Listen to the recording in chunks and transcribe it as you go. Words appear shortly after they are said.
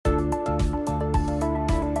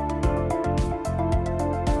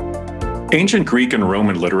Ancient Greek and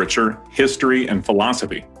Roman literature, history, and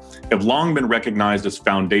philosophy have long been recognized as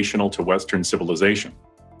foundational to Western civilization.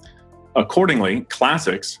 Accordingly,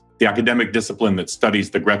 classics, the academic discipline that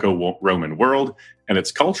studies the Greco-Roman world and its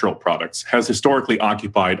cultural products, has historically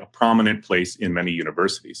occupied a prominent place in many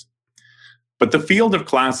universities. But the field of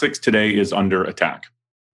classics today is under attack.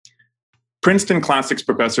 Princeton classics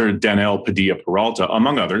professor Daniel Padilla-Peralta,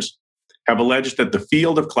 among others, have alleged that the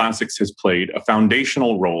field of classics has played a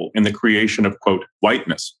foundational role in the creation of, quote,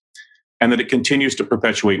 whiteness, and that it continues to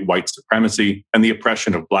perpetuate white supremacy and the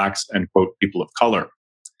oppression of Blacks and, quote, people of color.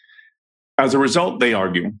 As a result, they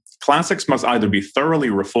argue, classics must either be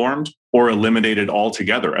thoroughly reformed or eliminated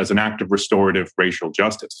altogether as an act of restorative racial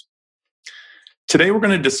justice. Today, we're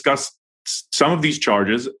going to discuss some of these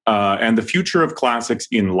charges and the future of classics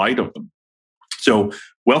in light of them. So,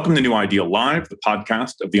 welcome to New Ideal Live, the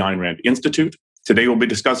podcast of the Ayn Rand Institute. Today, we'll be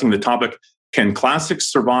discussing the topic, can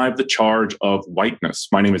classics survive the charge of whiteness?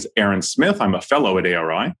 My name is Aaron Smith. I'm a fellow at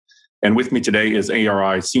ARI. And with me today is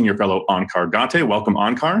ARI Senior Fellow Onkar Ghate. Welcome,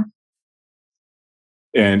 Onkar.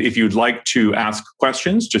 And if you'd like to ask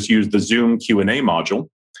questions, just use the Zoom Q&A module,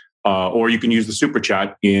 or you can use the Super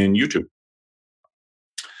Chat in YouTube.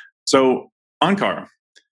 So, Onkar,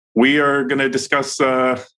 we are going to discuss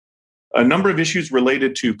a number of issues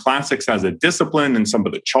related to classics as a discipline and some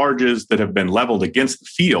of the charges that have been leveled against the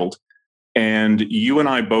field. And you and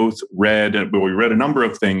I both read a number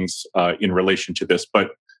of things in relation to this.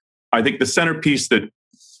 But I think the centerpiece that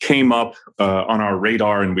came up on our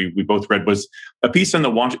radar and we both read was a piece in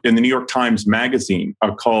the New York Times Magazine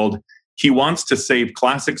called "He Wants to Save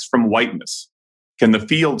Classics from Whiteness. Can the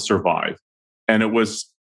Field Survive?" And it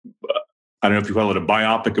was, I don't know if you call it a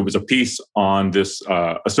biopic. It was a piece on this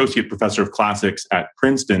associate professor of classics at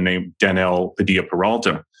Princeton named Daniel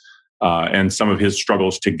Padilla-Peralta and some of his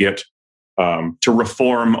struggles to get to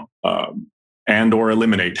reform and or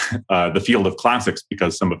eliminate the field of classics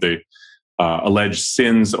because some of the alleged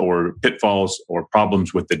sins or pitfalls or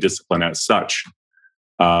problems with the discipline as such.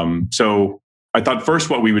 So I thought first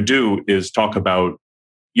what we would do is talk about,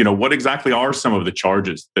 what exactly are some of the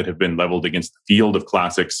charges that have been leveled against the field of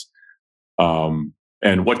classics,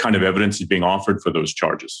 and what kind of evidence is being offered for those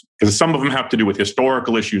charges? Because some of them have to do with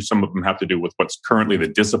historical issues, some of them have to do with what's currently the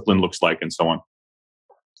discipline looks like, and so on.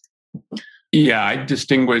 Yeah, I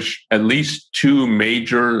distinguish at least two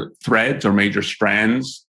major threads or major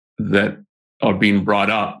strands that are being brought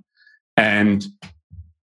up. And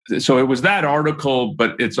so it was that article,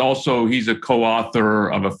 but it's also, he's a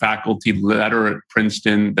co-author of a faculty letter at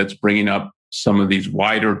Princeton that's bringing up some of these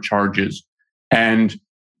wider charges. And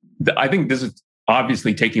I think this is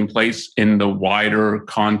obviously taking place in the wider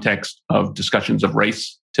context of discussions of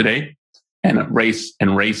race today and race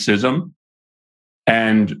and racism.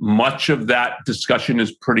 And much of that discussion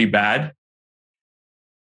is pretty bad.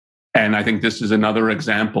 And I think this is another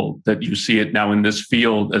example that you see it now in this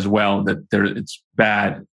field as well, that it's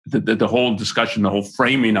bad. The whole discussion, the whole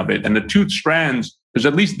framing of it. And the two strands, there's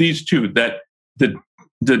at least these two, that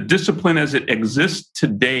the discipline as it exists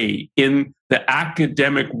today in the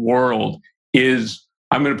academic world is,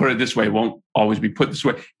 I'm going to put it this way, it won't always be put this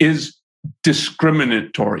way, is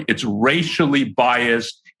discriminatory. It's racially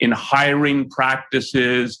biased in hiring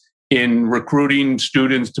practices, in recruiting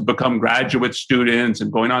students to become graduate students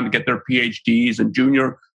and going on to get their PhDs and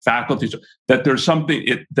junior faculty, that there's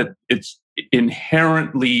something that it's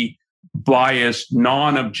inherently biased,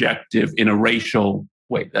 non-objective in a racial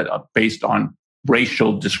way, that based on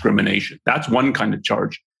racial discrimination. That's one kind of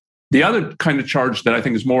charge. The other kind of charge that I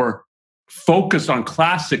think is more focused on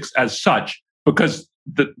classics as such, because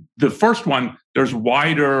the first one, there's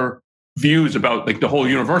wider views about like the whole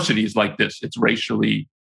university is like this. It's racially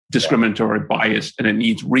discriminatory, biased, and it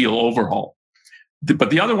needs real overhaul. But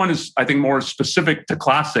the other one is, I think, more specific to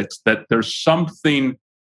classics, that there's something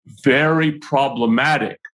very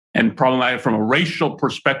problematic from a racial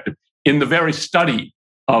perspective in the very study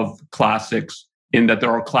of classics, in that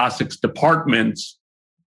there are classics departments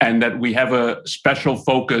and that we have a special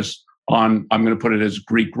focus on, I'm going to put it as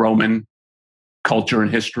Greek Roman culture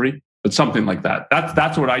and history, but something like that.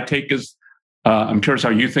 That's what I take as, I'm curious how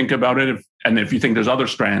you think about it, and if you think there's other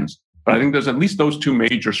strands. But I think there's at least those two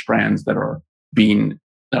major strands that are being,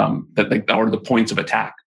 that are the points of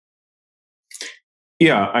attack.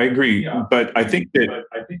 Yeah, I agree. Yeah. But I think that,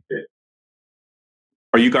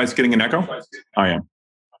 are you guys getting an echo? I am.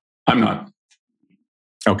 I'm not.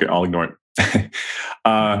 Okay, I'll ignore it.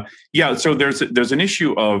 Yeah, so there's an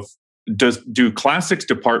issue of, do classics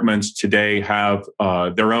departments today have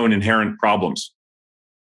their own inherent problems?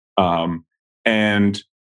 And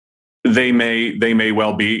They may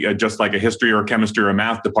well be, just like a history or a chemistry or a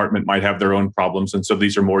math department might have their own problems. And so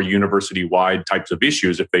these are more university-wide types of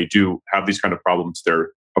issues. If they do have these kind of problems, they're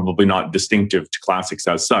probably not distinctive to classics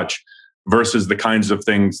as such, versus the kinds of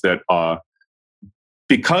things that,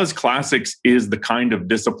 because classics is the kind of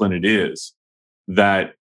discipline it is,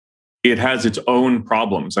 that it has its own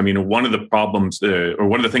problems. I mean, one of the problems, or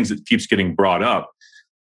one of the things that keeps getting brought up,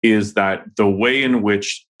 is that the way in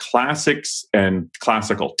which classics and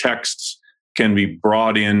classical texts can be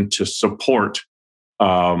brought in to support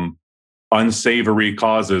unsavory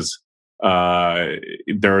causes. There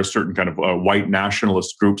are certain kind of white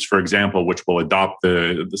nationalist groups, for example, which will adopt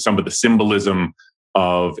some of the symbolism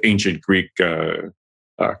of ancient Greek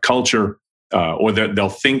culture, or they'll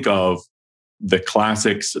think of the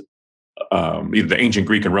classics, either the ancient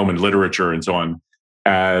Greek and Roman literature and so on,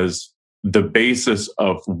 as the basis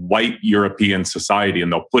of white European society,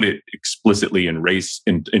 and they'll put it explicitly in race,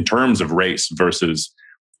 in terms of race, versus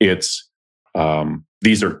these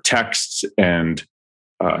are texts and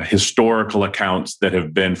historical accounts that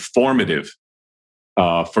have been formative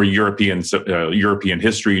for European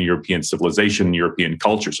history and European civilization, and European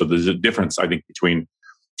culture. So there's a difference, I think, between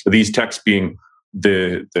these texts being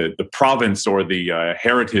the province or the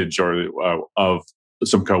heritage or of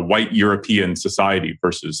some kind of white European society,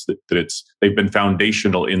 versus that they've been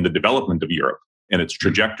foundational in the development of Europe and its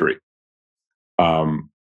trajectory.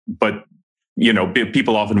 But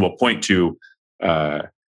people often will point to the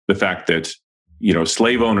fact that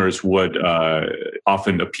slave owners would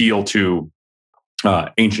often appeal to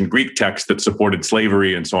ancient Greek texts that supported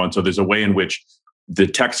slavery and so on. So there's a way in which the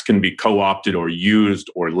text can be co-opted or used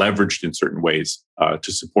or leveraged in certain ways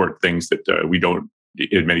to support things that we don't,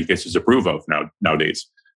 in many cases, approve of nowadays.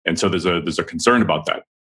 And so there's a concern about that.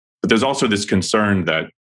 But there's also this concern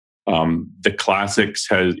that the classics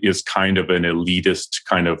is kind of an elitist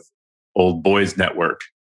kind of old boys network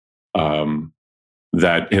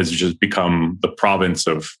that has just become the province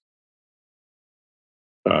of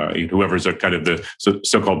whoever's a kind of the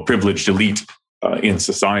so-called privileged elite in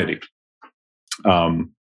society. And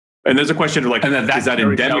there's a question of like, is that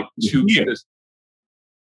endemic to this?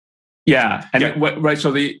 Yeah. And right.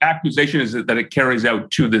 So the accusation is that it carries out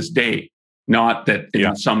to this day, not that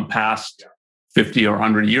in some past 50 or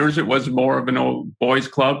 100 years, it was more of an old boys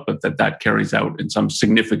club, but that carries out in some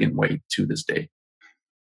significant way to this day.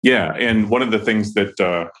 Yeah. And one of the things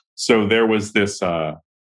that, so there was this,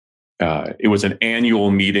 it was an annual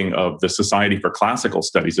meeting of the Society for Classical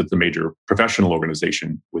Studies. It's a major professional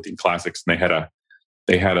organization within classics. And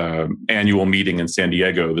they had a annual meeting in San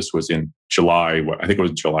Diego. This was in July, I think it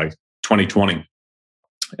was July 2020.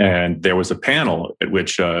 And there was a panel at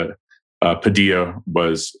which Padilla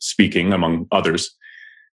was speaking, among others.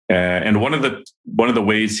 And one of the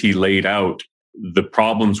ways he laid out the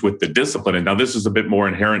problems with the discipline, and now this is a bit more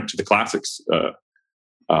inherent to the classics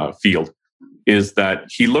field, is that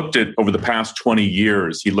he looked at, over the past 20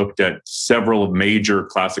 years, he looked at several major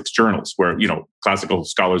classics journals where, classical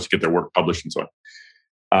scholars get their work published and so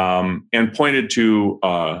on, and pointed to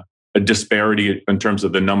a disparity in terms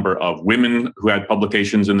of the number of women who had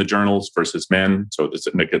publications in the journals versus men. So it's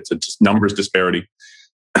a numbers disparity.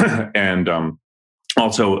 And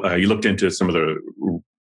also, he looked into some of the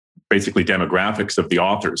basically demographics of the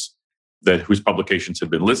authors whose publications had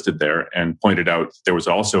been listed there, and pointed out there was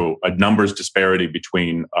also a numbers disparity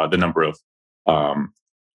between the number of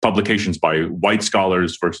publications by white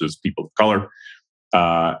scholars versus people of color.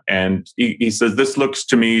 And he says, this looks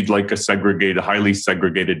to me like a highly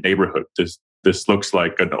segregated neighborhood. This looks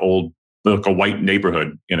like a white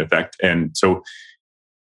neighborhood in effect. And so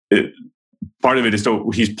part of it is,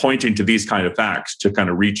 so he's pointing to these kind of facts to kind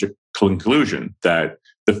of reach a conclusion that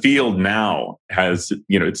the field now has,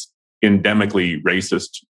 it's endemically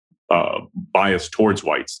racist bias towards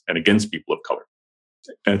whites and against people of color.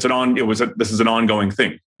 And this is an ongoing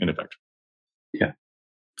thing in effect. Yeah.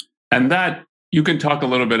 And that, you can talk a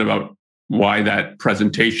little bit about why that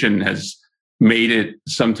presentation has made it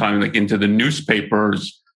sometime like into the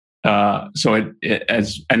newspapers. So and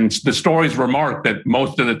the stories remark that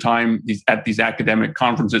most of the time at these academic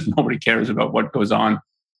conferences, nobody cares about what goes on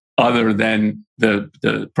other than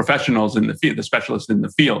the professionals in the field, the specialists in the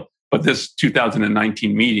field. But this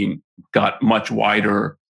 2019 meeting got much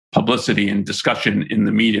wider publicity and discussion in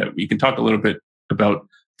the media. We can talk a little bit about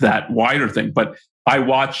that wider thing. But I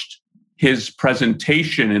watched his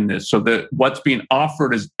presentation in this, so that what's being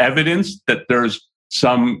offered is evidence that there's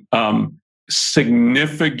some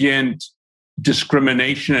significant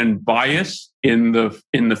discrimination and bias in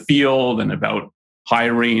the field, and about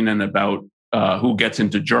hiring, and about who gets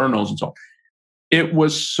into journals and so on. It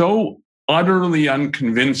was so utterly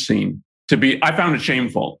unconvincing to be. I found it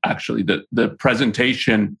shameful, actually, the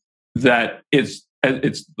presentation that it's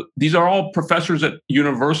these are all professors at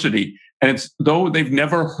university, and it's though they've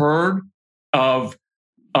never heard of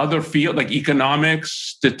other field like economics,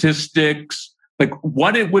 statistics, like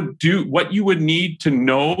what it would do, what you would need to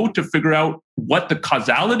know to figure out what the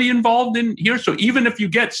causality involved in here. So even if you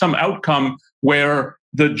get some outcome where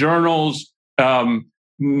the journals,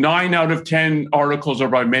 9 out of 10 articles are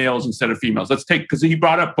by males instead of females. Let's take, because he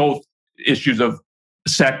brought up both issues of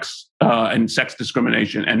sex and sex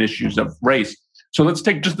discrimination and issues of race. So let's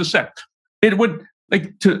take just the sex. It would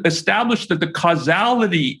like to establish that the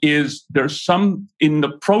causality is there's some in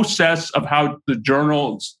the process of how the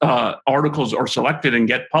journals articles are selected and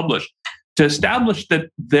get published, to establish that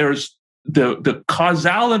there's the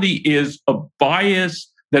causality is a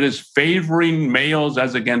bias that is favoring males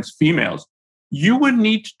as against females. You would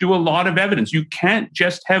need to do a lot of evidence. You can't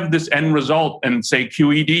just have this end result and say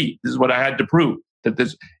QED. This is what I had to prove. That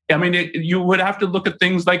this, I mean, you would have to look at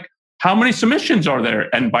things like how many submissions are there,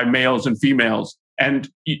 and by males and females. And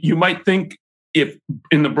you might think if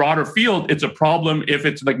in the broader field, it's a problem if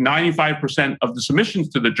it's like 95% of the submissions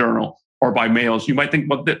to the journal are by males. You might think,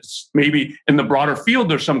 well, this, maybe in the broader field,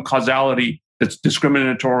 there's some causality that's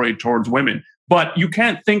discriminatory towards women. But you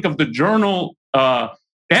can't think of the journal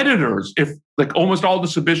editors if like almost all the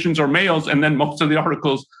submissions are males, and then most of the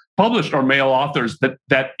articles published are male authors,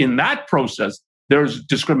 that in that process, there's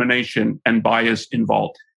discrimination and bias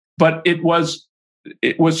involved. But it was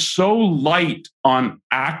so light on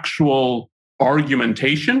actual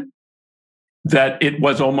argumentation that it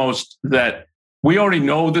was almost that we already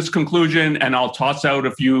know this conclusion, and I'll toss out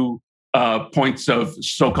a few points of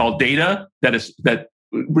so-called data that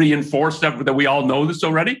reinforce that we all know this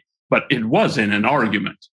already. But it wasn't an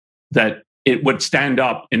argument that it would stand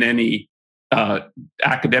up in any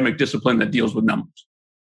academic discipline that deals with numbers.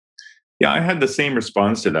 Yeah, I had the same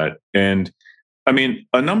response to that. And I mean,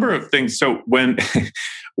 a number of things. So when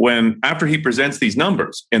after he presents these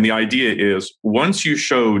numbers, and the idea is once you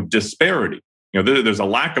show disparity, there's a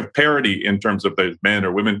lack of parity in terms of the men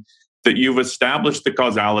or women, that you've established the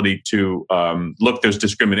causality to look, there's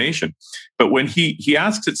discrimination. But when he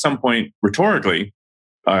asks at some point rhetorically,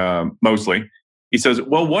 mostly, he says,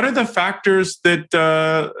 well, what are the factors that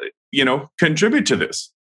contribute to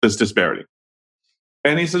this disparity?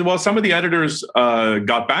 And he says, well, some of the editors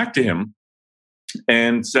got back to him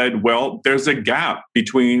and said, well, there's a gap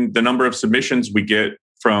between the number of submissions we get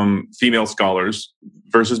from female scholars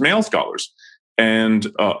versus male scholars.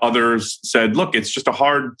 And others said, look, it's just a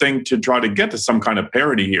hard thing to try to get to some kind of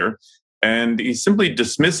parity here. And he simply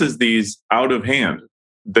dismisses these out of hand.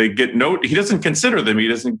 They get he doesn't consider them. He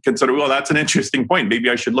doesn't consider, well, that's an interesting point. Maybe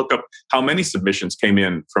I should look up how many submissions came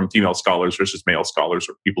in from female scholars versus male scholars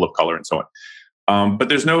or people of color and so on. But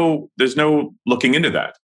there's no looking into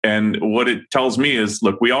that. And what it tells me is,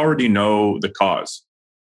 look, we already know the cause.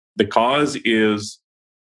 The cause is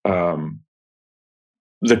racism.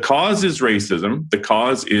 The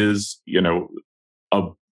cause is,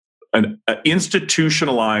 an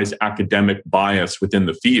institutionalized academic bias within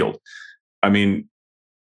the field. I mean,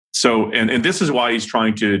 so, and this is why he's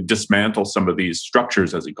trying to dismantle some of these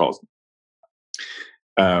structures, as he calls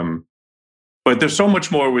them. But there's so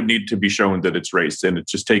much more would need to be shown that it's race, and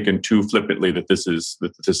it's just taken too flippantly that this is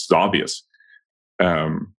obvious.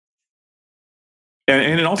 And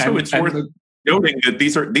also it's worth noting that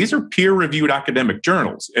these are peer-reviewed academic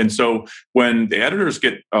journals, and so when the editors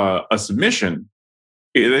get a submission,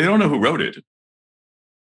 they don't know who wrote it.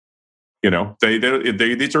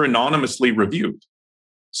 These are anonymously reviewed.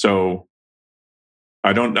 So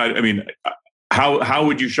I mean, how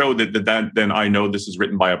would you show that then I know this is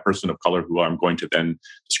written by a person of color who I'm going to then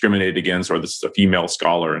discriminate against, or this is a female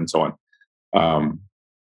scholar and so on? And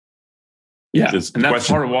that's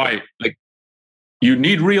part of why, like, you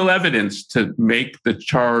need real evidence to make the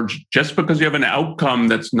charge. Just because you have an outcome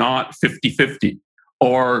that's not 50-50,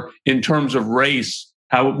 or in terms of race,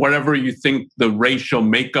 whatever you think the racial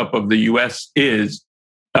makeup of the U.S. is,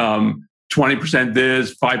 20%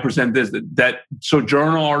 this, 5% this, that. So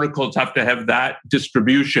journal articles have to have that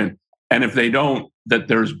distribution. And if they don't, that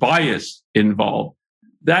there's bias involved,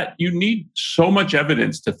 that you need so much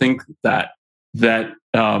evidence to think that's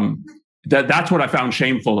what I found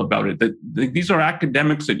shameful about it. That these are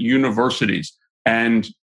academics at universities and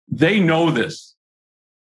they know this.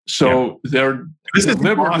 So they're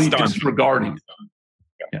deliberately disregarding.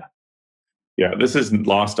 Yeah, this isn't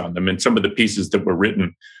lost on them. And some of the pieces that were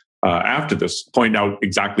written after this point out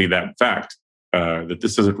exactly that fact, that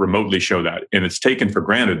this doesn't remotely show that. And it's taken for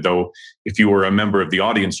granted, though, if you were a member of the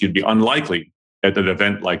audience, you'd be unlikely at an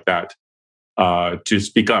event like that to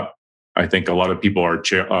speak up. I think a lot of people are,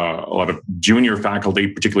 a lot of junior faculty,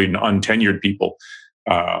 particularly untenured people,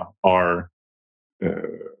 are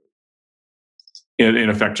in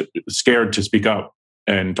effect scared to speak up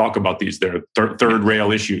and talk about these their third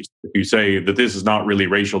rail issues. If you say that this is not really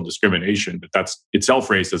racial discrimination, but that's itself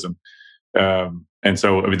racism, and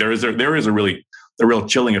so I mean there is a real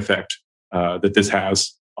chilling effect that this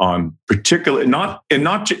has on particularly not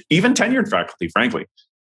even tenured faculty, frankly,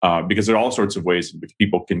 because there are all sorts of ways in which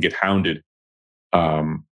people can get hounded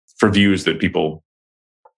for views that people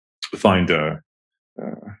find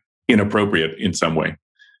inappropriate in some way.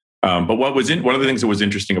 But one of the things that was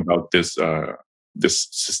interesting about this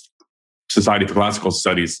Society for Classical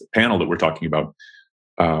Studies panel that we're talking about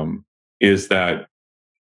is that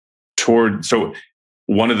so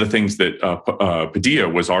one of the things that Padilla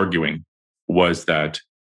was arguing was that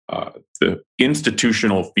the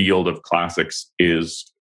institutional field of classics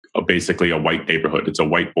is basically a white neighborhood. It's a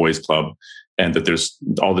white boys club, and that there's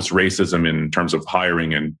all this racism in terms of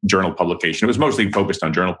hiring and journal publication. It was mostly focused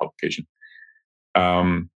on journal publication.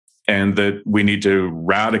 And that we need to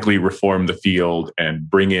radically reform the field and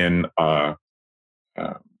bring in,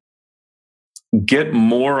 get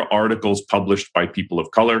more articles published by people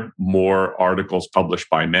of color, more articles published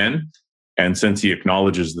by men. And since he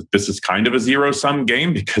acknowledges that this is kind of a zero-sum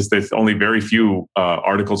game because there's only very few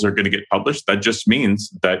articles are going to get published, that just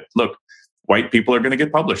means that, look, white people are going to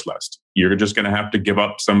get published less. You're just going to have to give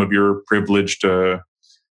up some of your privileged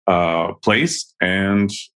place,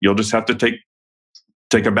 and you'll just have to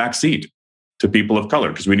take a back seat to people of color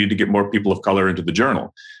because we need to get more people of color into the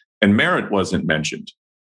journal. And merit wasn't mentioned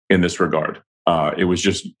in this regard. It was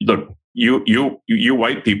just, look, you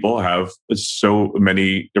white people have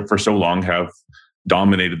for so long have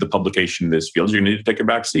dominated the publication in this field. You need to take a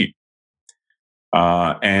back seat.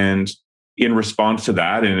 And in response to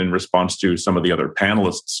that, and in response to some of the other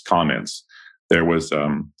panelists' comments, there was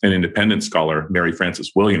an independent scholar, Mary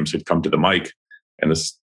Frances Williams, who'd come to the mic, and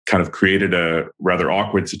this kind of created a rather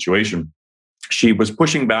awkward situation. She was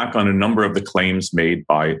pushing back on a number of the claims made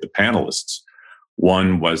by the panelists.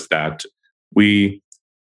 One was that we,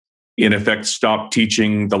 in effect, stopped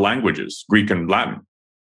teaching the languages, Greek and Latin.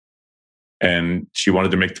 And she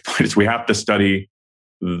wanted to make the point is we have to study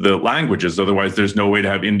the languages, otherwise there's no way to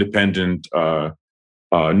have independent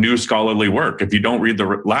new scholarly work. If you don't read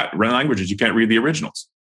the languages, you can't read the originals.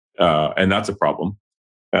 And that's a problem.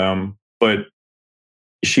 But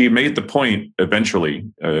she made the point eventually,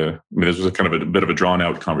 this was a kind of a bit of a drawn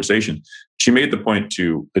out conversation. She made the point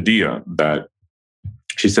to Padilla that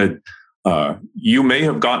she said, you may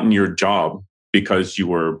have gotten your job because you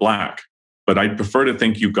were Black, but I'd prefer to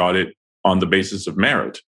think you got it on the basis of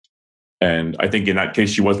merit. And I think in that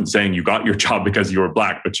case, she wasn't saying you got your job because you were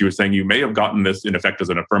Black, but she was saying you may have gotten this in effect as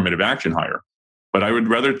an affirmative action hire. But I would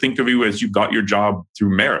rather think of you as you got your job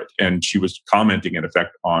through merit. And she was commenting in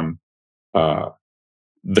effect on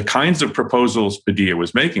the kinds of proposals Padilla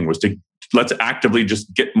was making was to let's actively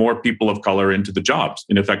just get more people of color into the jobs,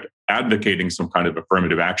 in effect, advocating some kind of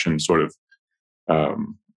affirmative action sort of,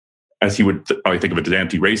 as he would, I think of it as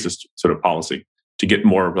anti-racist sort of policy to get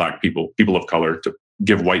more Black people of color, to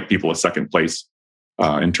give white people a second place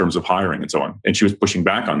in terms of hiring and so on. And she was pushing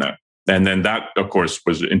back on that. And then that, of course,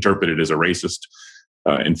 was interpreted as a racist,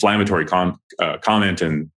 inflammatory comment.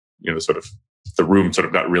 And, sort of the room sort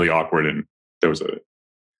of got really awkward, and there was a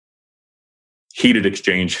heated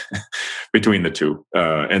exchange between the two.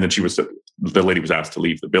 And then the lady was asked to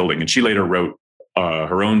leave the building. And she later wrote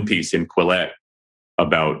her own piece in Quillette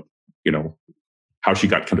about, how she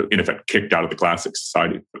got kind of, in effect, kicked out of the Classic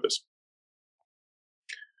Society for this.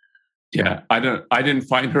 Yeah, I didn't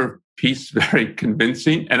find her piece very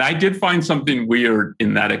convincing. And I did find something weird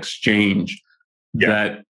in that exchange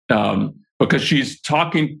that, because she's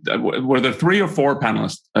talking, were there 3 or 4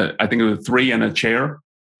 panelists? I think it was 3 and a chair.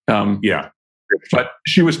 But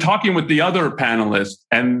she was talking with the other panelists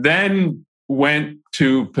and then went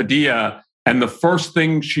to Padilla. And the first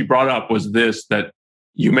thing she brought up was this, that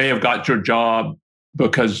you may have got your job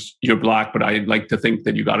because you're Black, but I'd like to think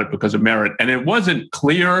that you got it because of merit. And it wasn't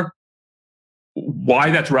clear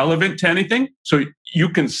why that's relevant to anything. So you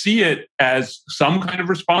can see it as some kind of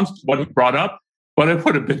response to what he brought up, but it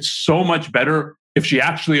would have been so much better if she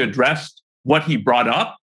actually addressed what he brought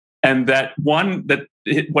up, and that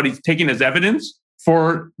what he's taking as evidence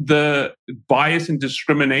for the bias and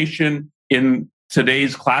discrimination in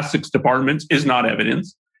today's classics departments is not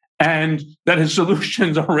evidence, and that his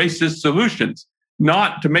solutions are racist solutions.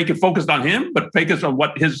 Not to make it focused on him, but focus on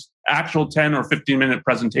what his actual 10 or 15-minute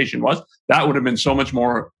presentation was. That would have been so much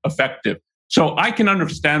more effective. So I can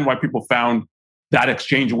understand why people found that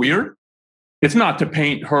exchange weird. It's not to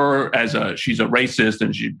paint her as she's a racist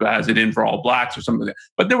and she has it in for all blacks or something like that.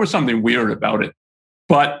 But there was something weird about it.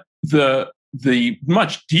 But the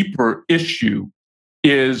much deeper issue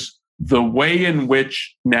is the way in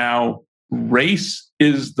which now race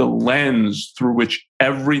is the lens through which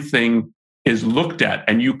everything is looked at.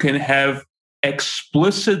 And you can have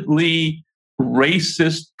explicitly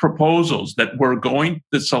racist proposals that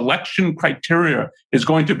the selection criteria is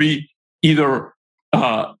going to be either,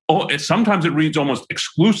 sometimes it reads almost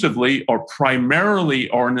exclusively or primarily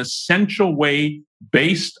or an essential way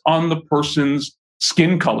based on the person's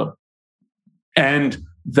skin color. And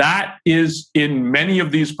that is in many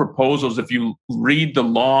of these proposals. If you read the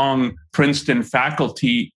long Princeton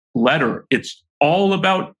faculty letter, it's all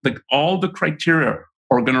about all the criteria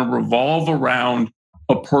are going to revolve around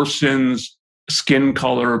a person's skin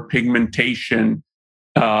color, pigmentation,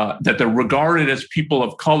 that they're regarded as people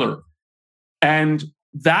of color. And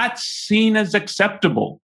that's seen as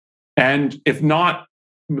acceptable. And if not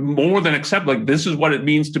more than acceptable, this is what it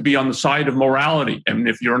means to be on the side of morality. And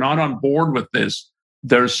if you're not on board with this,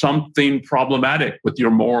 there's something problematic with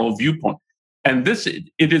your moral viewpoint. And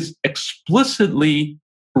it is explicitly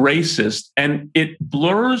racist, and it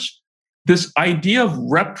blurs this idea of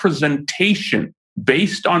representation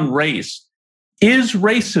based on race is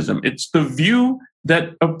racism. It's the view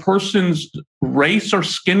that a person's race or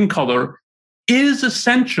skin color is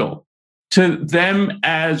essential to them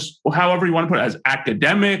as, however you want to put it, as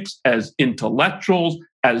academics, as intellectuals,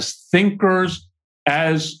 as thinkers,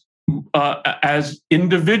 as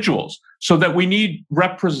individuals, so that we need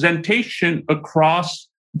representation across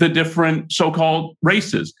the different so-called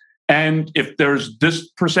races. And if there's this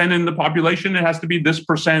percent in the population, it has to be this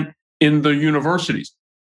percent in the universities.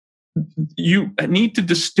 You need to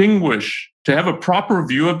distinguish, to have a proper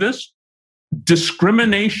view of this,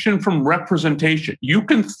 discrimination from representation. You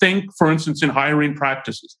can think, for instance, in hiring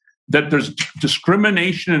practices, that there's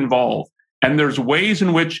discrimination involved, and there's ways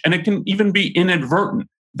in which, and it can even be inadvertent,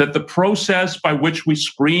 that the process by which we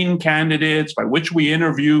screen candidates, by which we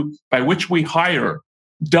interview, by which we hire,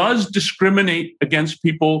 does discriminate against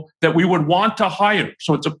people that we would want to hire.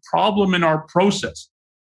 So it's a problem in our process.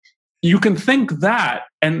 You can think that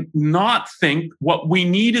and not think what we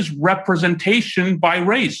need is representation by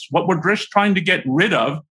race. What we're just trying to get rid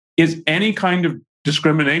of is any kind of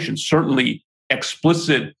discrimination, certainly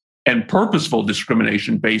explicit and purposeful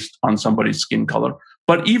discrimination based on somebody's skin color.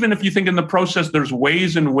 But even if you think in the process, there's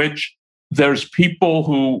ways in which there's people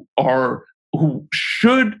who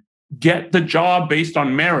should get the job based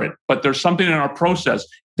on merit, but there's something in our process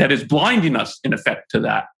that is blinding us, in effect, to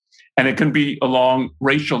that. And it can be along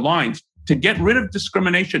racial lines. To get rid of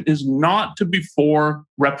discrimination is not to be for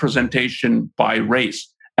representation by race.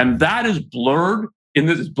 And that is blurred in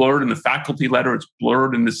this. It's blurred in the faculty letter. It's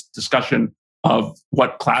blurred in this discussion of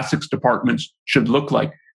what classics departments should look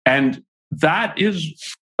like. And that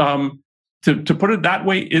is, to put it that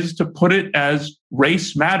way, is to put it as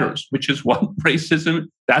race matters, which is what racism,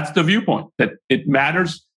 that's the viewpoint, that it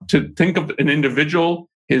matters to think of an individual,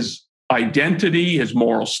 his identity, his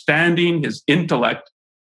moral standing, his intellect.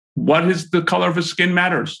 What is the color of his skin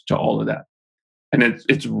matters to all of that. And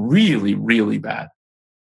it's really, really bad.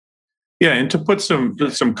 Yeah, and to put some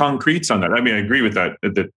concretes on that, I mean, I agree with that.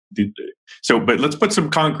 But let's put some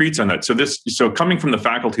concretes on that. So coming from the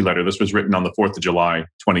faculty letter, this was written on the 4th of July,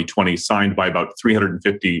 2020, signed by about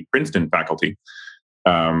 350 Princeton faculty,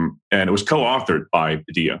 and it was co-authored by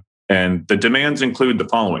Padilla. And the demands include the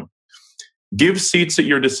following: give seats at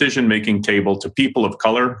your decision-making table to people of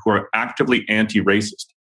color who are actively anti-racist.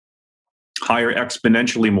 Hire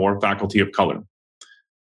exponentially more faculty of color.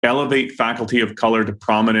 Elevate faculty of color to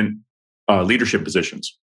prominent leadership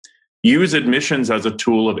positions. Use admissions as a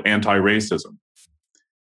tool of anti-racism.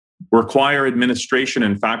 Require administration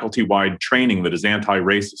and faculty-wide training that is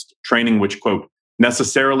anti-racist, training which, quote,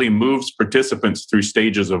 necessarily moves participants through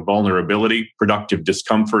stages of vulnerability, productive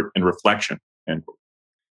discomfort, and reflection, end quote.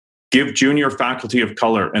 Give junior faculty of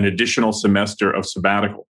color an additional semester of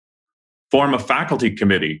sabbatical. Form a faculty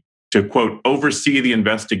committee to, quote, oversee the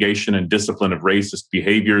investigation and discipline of racist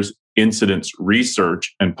behaviors, incidents,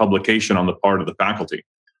 research, and publication on the part of the faculty.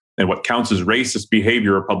 And what counts as racist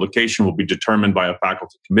behavior or publication will be determined by a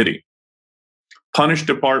faculty committee. Punish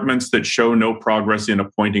departments that show no progress in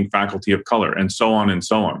appointing faculty of color, and so on and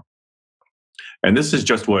so on. And this is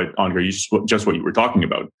just what, Andre, just what you were talking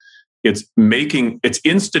about. It's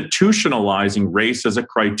institutionalizing race as a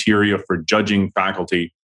criteria for judging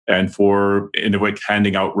faculty and for, in a way,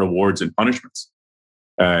 handing out rewards and punishments.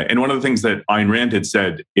 And one of the things that Ayn Rand had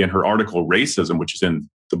said in her article, Racism, which is in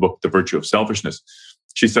the book, The Virtue of Selfishness,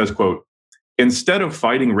 she says, quote, Instead of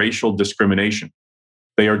fighting racial discrimination,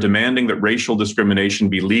 they are demanding that racial discrimination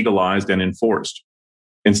be legalized and enforced.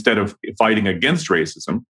 Instead of fighting against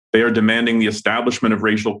racism, they are demanding the establishment of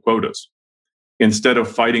racial quotas. Instead of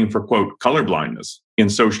fighting for, quote, colorblindness in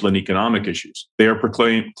social and economic issues, they are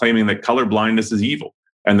claiming that colorblindness is evil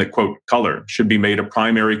and that, quote, color should be made a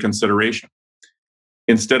primary consideration.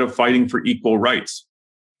 Instead of fighting for equal rights,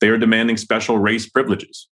 they are demanding special race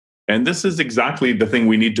privileges. And this is exactly the thing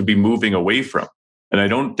we need to be moving away from. And I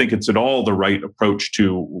don't think it's at all the right approach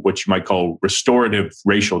to what you might call restorative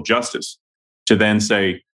racial justice, to then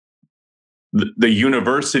say the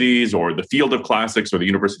universities or the field of classics or the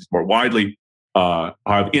universities more widely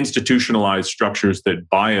have institutionalized structures that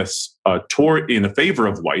bias toward in the favor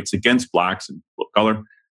of whites against blacks and people of color,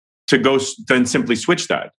 to go then simply switch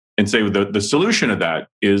that and say the solution of that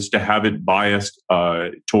is to have it biased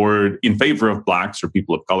toward in favor of blacks or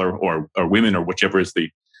people of color or women or whichever is the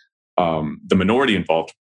minority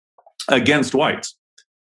involved against whites.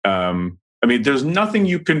 I mean, there's nothing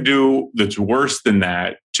you can do that's worse than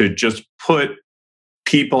that, to just put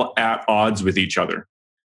people at odds with each other.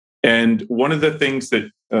 And one of the things that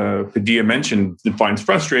Padilla mentioned that finds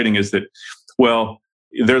frustrating is that, well,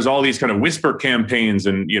 there's all these kind of whisper campaigns,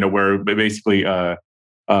 and where basically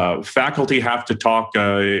faculty have to talk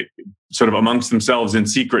sort of amongst themselves in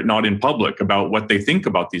secret, not in public, about what they think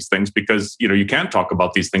about these things, because you can't talk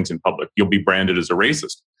about these things in public. You'll be branded as a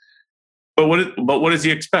racist. But what does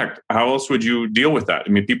he expect? How else would you deal with that? I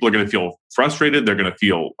mean, people are going to feel frustrated. They're going to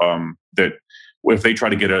feel that if they try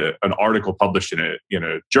to get an article published in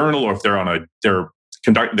a journal, or if they're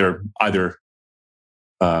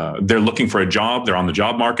looking for a job, they're on the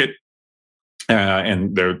job market,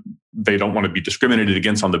 and they don't want to be discriminated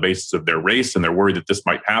against on the basis of their race, and they're worried that this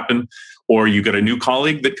might happen. Or you get a new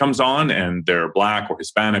colleague that comes on and they're black or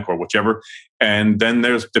Hispanic or whichever, and then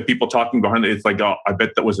there's the people talking behind it. It's like, oh, I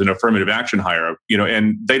bet that was an affirmative action hire,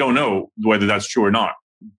 and they don't know whether that's true or not.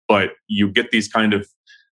 But you get these kind of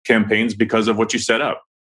campaigns because of what you set up.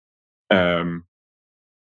 I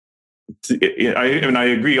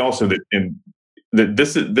agree also that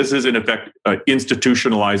this is in effect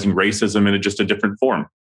institutionalizing racism in just a different form,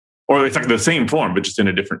 or it's like the same form but just in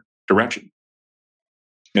a different direction.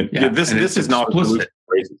 And this is not explicit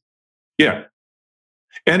racism. Yeah,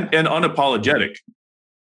 and unapologetic.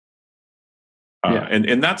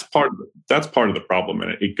 And that's part of the problem,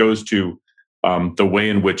 and it goes to the way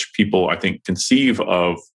in which people, I think, conceive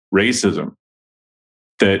of racism.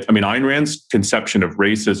 That, I mean, Ayn Rand's conception of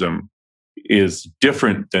racism is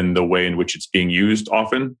different than the way in which it's being used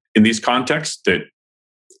often in these contexts,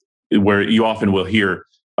 where you often will hear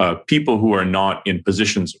people who are not in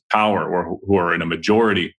positions of power or who are in a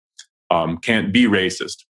majority can't be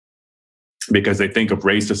racist, because they think of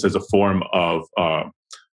racist as a form of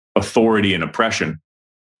authority and oppression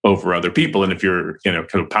over other people. And if you're kind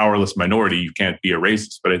of powerless minority, you can't be a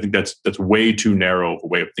racist. But I think that's way too narrow of a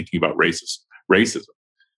way of thinking about racism.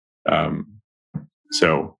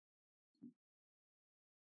 So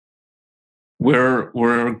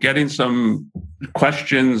we're getting some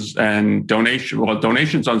questions and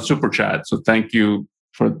donations on Super Chat. So thank you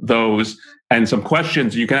for those, and some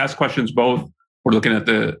questions. You can ask questions both. We're looking at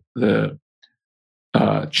the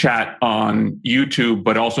chat on YouTube,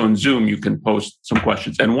 but also in Zoom, you can post some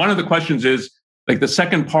questions. And one of the questions is, like, the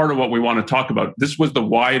second part of what we want to talk about. This was the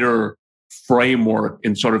wider framework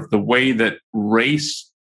in sort of the way that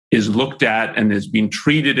race is looked at and is being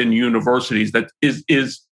treated in universities, that is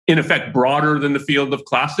in effect broader than the field of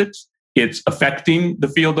classics. It's affecting the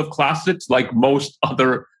field of classics like most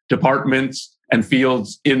other departments and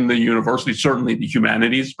fields in the university, certainly the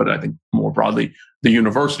humanities, but I think more broadly the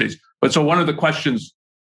universities. But so one of the questions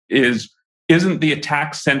is, isn't the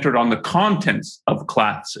attack centered on the contents of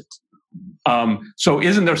classics? So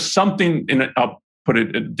isn't there something, I'll put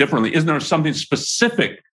it differently, isn't there something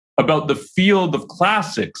specific about the field of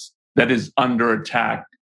classics that is under attack?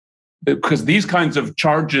 Because these kinds of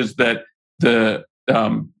charges that the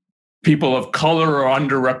people of color are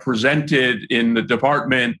underrepresented in the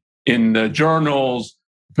department, in the journals,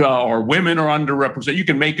 or women are underrepresented, you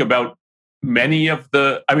can make about many of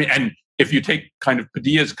the, I mean, and if you take kind of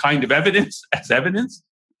Padilla's kind of evidence as evidence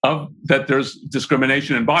of that there's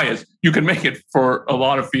discrimination and bias, you can make it for a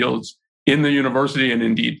lot of fields in the university and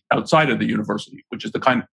indeed outside of the university, which is the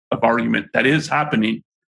kind of argument that is happening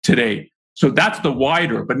today. So that's the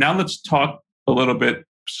wider, but now let's talk a little bit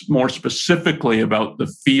more specifically about the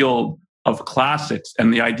field of classics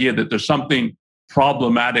and the idea that there's something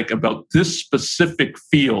problematic about this specific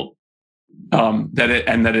field,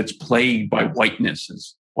 that it's plagued by whiteness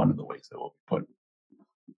is one of the ways that we'll put it.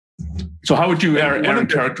 So how would you, Aaron,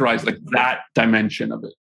 characterize like that dimension of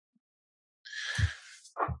it?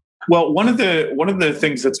 Well, one of the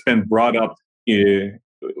things that's been brought up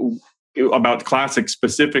about classics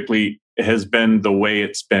specifically has been the way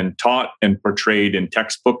it's been taught and portrayed in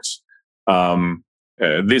textbooks.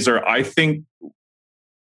 These are, I think,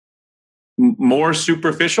 more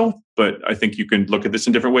superficial, but I think you can look at this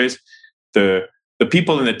in different ways. The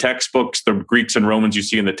people in the textbooks, the Greeks and Romans you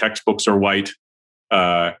see in the textbooks are white.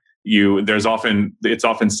 It's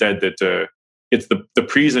often said that it's the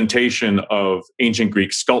presentation of ancient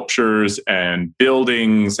Greek sculptures and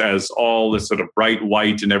buildings as all this sort of bright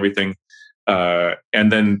white and everything,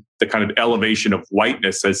 and then the kind of elevation of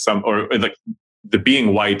whiteness as or like the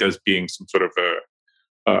being white as being some sort of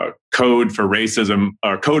a code for racism,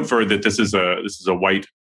 or code for that this is a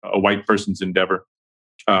white person's endeavor.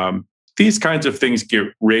 These kinds of things get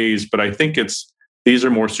raised, but I think these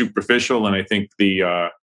are more superficial, and I think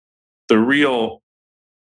the real,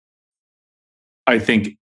 I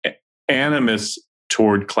think, animus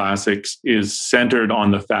toward classics is centered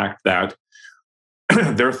on the fact that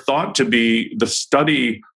they're thought to be the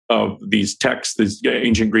study of these texts, these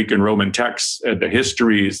ancient Greek and Roman texts, the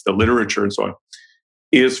histories, the literature, and so on,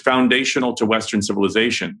 is foundational to Western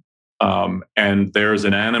civilization. And there's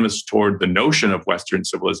an animus toward the notion of Western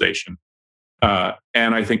civilization, and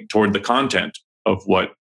I think toward the content of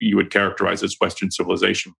what you would characterize as Western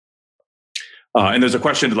civilization. And there's a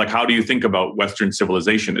question like, how do you think about Western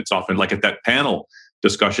civilization? It's often like at that panel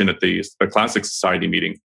discussion at the Classic Society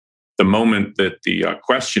meeting, the moment that the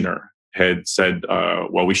questioner had said,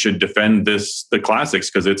 well, we should defend the classics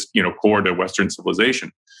because it's, core to Western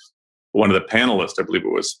civilization. One of the panelists, I believe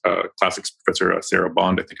it was classics professor Sarah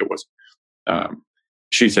Bond, I think it was,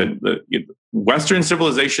 she said that Western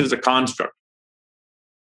civilization is a construct.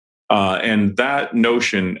 And that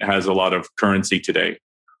notion has a lot of currency today.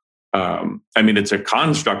 It's a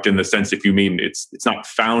construct in the sense, if you mean it's not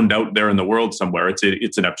found out there in the world somewhere,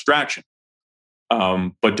 it's an abstraction.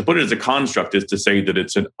 But to put it as a construct is to say that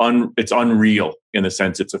it's unreal in the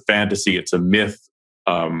sense it's a fantasy, it's a myth.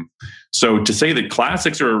 So to say that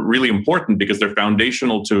classics are really important because they're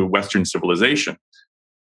foundational to Western civilization,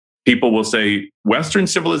 people will say Western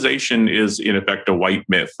civilization is in effect a white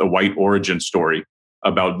myth, a white origin story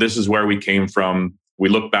about this is where we came from. We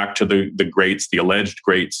look back to the greats, the alleged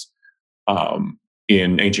greats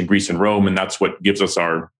in ancient Greece and Rome, and that's what gives us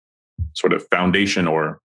our sort of foundation,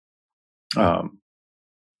 or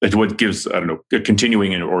what gives, a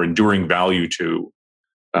continuing or enduring value to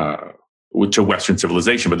Western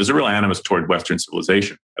civilization. But there's a real animus toward Western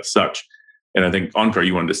civilization as such. And I think, Onkar,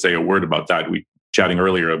 you wanted to say a word about that. We chatting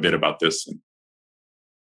earlier a bit about this.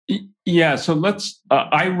 Yeah, so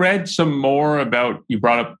I read some more about, you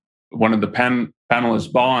brought up one of the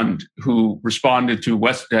panelists, Bond, who responded to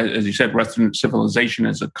as you said, Western civilization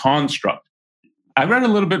as a construct. I read a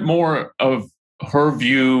little bit more of her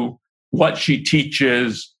view, what she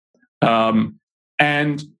teaches,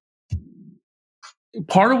 and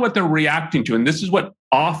part of what they're reacting to, and this is what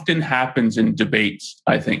often happens in debates,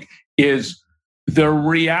 I think, is they're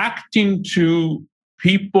reacting to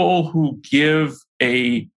people who give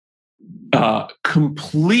a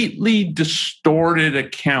completely distorted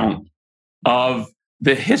account of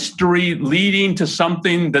the history leading to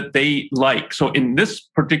something that they like. So in this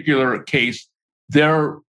particular case,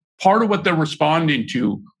 part of what they're responding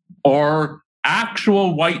to are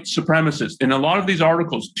actual white supremacists. In a lot of these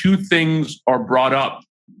articles, two things are brought up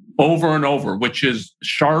over and over, which is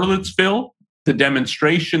Charlottesville, the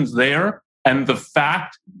demonstrations there, and the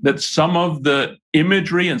fact that some of the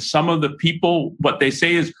imagery and some of the people, what they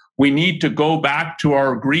say is, we need to go back to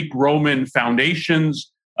our Greek-Roman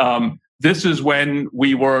foundations. This is when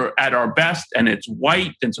we were at our best, and it's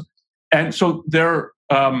white. And so they're,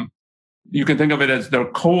 you can think of it as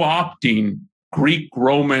they're co-opting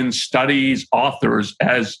Greek-Roman studies authors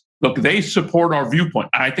as, look, they support our viewpoint.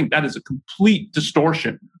 I think that is a complete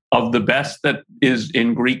distortion of the best that is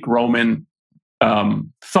in Greek-Roman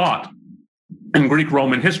thought and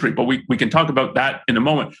Greek-Roman history. But we can talk about that in a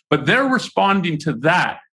moment. But they're responding to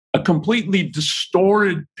that, a completely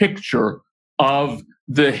distorted picture of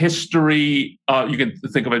the history. You can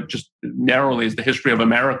think of it just narrowly as the history of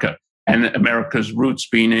America, and America's roots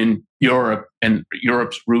being in Europe, and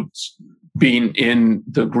Europe's roots being in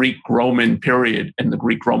the Greek-Roman period and the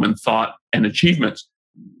Greek-Roman thought and achievements.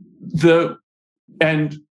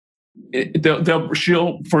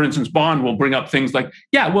 She'll, for instance, Bond will bring up things like,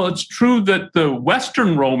 yeah, well, it's true that the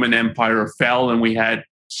Western Roman Empire fell and we had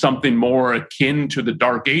something more akin to the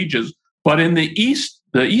Dark Ages, but in the East,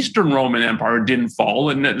 the Eastern Roman Empire didn't fall,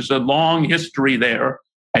 and there's a long history there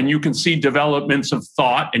and you can see developments of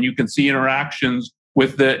thought, and you can see interactions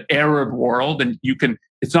with the Arab world. And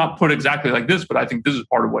it's not put exactly like this, but I think this is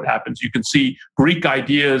part of what happens. You can see Greek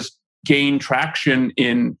ideas gain traction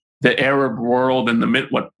in the Arab world and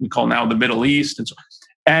what we call now the Middle East.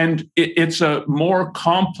 And it's a more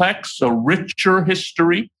complex, a richer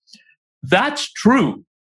history. That's true,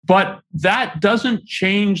 but that doesn't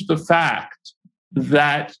change the fact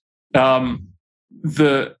that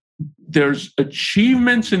there's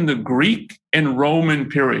achievements in the Greek and Roman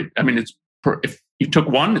period. I mean, if you took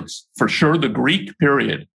one, it's for sure the Greek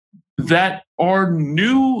period, that are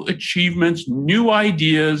new achievements, new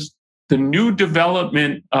ideas, the new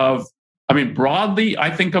development of, broadly,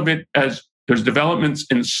 I think of it as there's developments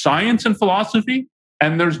in science and philosophy,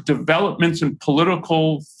 and there's developments in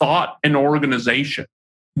political thought and organization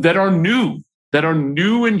that are new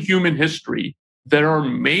in human history, that are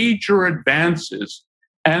major advances,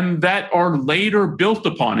 and that are later built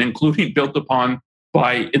upon, including built upon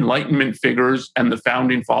by Enlightenment figures and the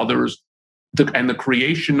founding fathers and the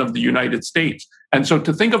creation of the United States. And so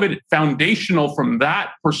to think of it foundational from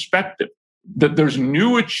that perspective, that there's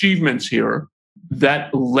new achievements here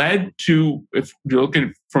that led to, if you're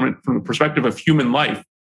looking from the perspective of human life,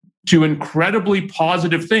 to incredibly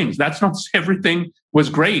positive things. That's not to say everything was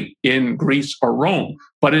great in Greece or Rome,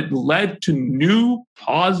 but it led to new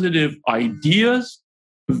positive ideas,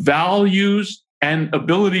 values, and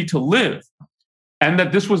ability to live. And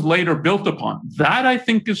that this was later built upon. That I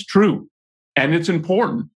think is true. And it's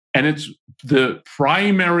important. And it's the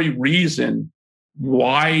primary reason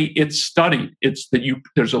why it's studied. It's that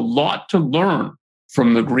there's a lot to learn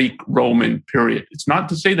from the Greek-Roman period. It's not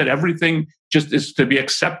to say that everything just is to be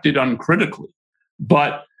accepted uncritically,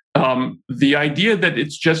 but the idea that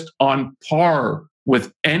it's just on par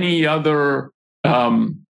with any other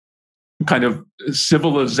kind of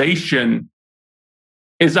civilization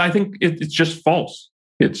is, I think, it's just false.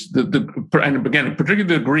 It's and again, particularly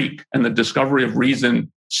the Greek and the discovery of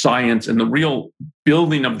reason, science, and the real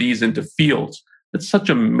building of these into fields. It's such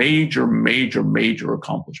a major, major, major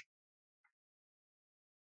accomplishment.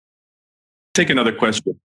 Take another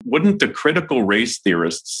question. Wouldn't the critical race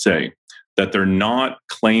theorists say that they're not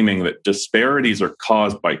claiming that disparities are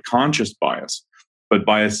caused by conscious bias, but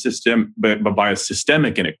by a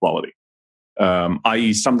systemic inequality?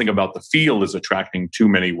 I.e., something about the field is attracting too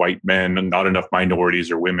many white men and not enough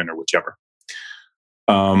minorities or women or whichever.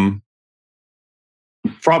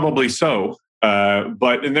 Probably so. And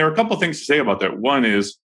there are a couple of things to say about that. One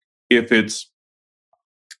is, if it's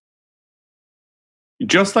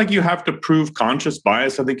just like you have to prove conscious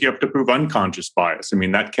bias, I think you have to prove unconscious bias. I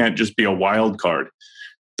mean, that can't just be a wild card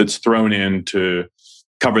that's thrown in to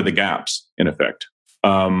cover the gaps, in effect.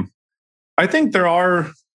 I think there are,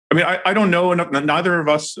 I don't know enough, neither of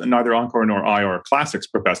us, neither Ankur nor I are classics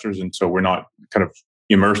professors, and so we're not kind of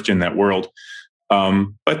immersed in that world.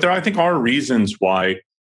 But there, I think, are reasons why,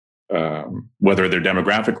 whether they're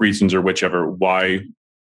demographic reasons or whichever, why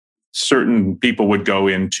certain people would go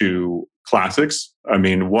into classics. I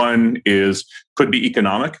mean, one could be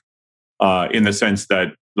economic, in the sense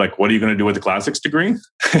that, like, what are you going to do with a classics degree?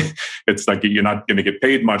 It's like you're not going to get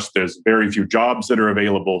paid much. There's very few jobs that are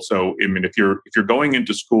available. So, I mean, if you're going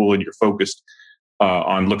into school and you're focused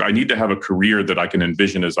on, look, I need to have a career that I can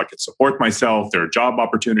envision as I can support myself, there are job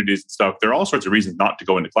opportunities and stuff. There are all sorts of reasons not to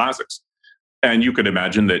go into classics. And you could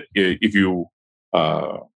imagine that if you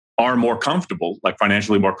are more comfortable, like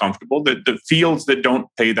financially more comfortable, that the fields that don't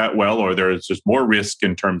pay that well, or there's just more risk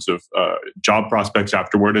in terms of job prospects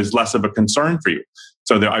afterward, is less of a concern for you.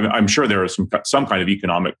 So I'm sure there are some kind of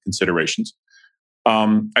economic considerations.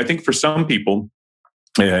 I think for some people,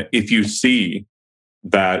 if you see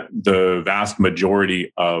that the vast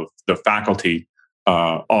majority of the faculty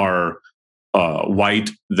are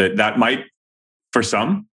white, that might, for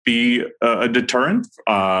some, be a deterrent.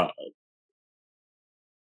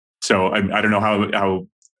 So I don't know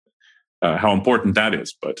how important that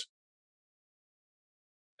is, but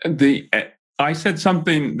I said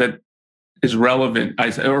something that is relevant. I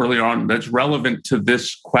said earlier on that's relevant to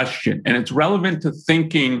this question, and it's relevant to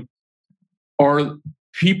thinking: are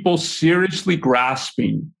people seriously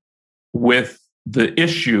grasping with the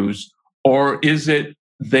issues, or is it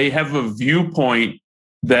they have a viewpoint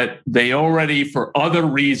that they already, for other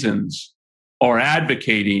reasons, are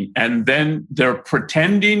advocating, and then they're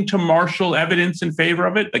pretending to marshal evidence in favor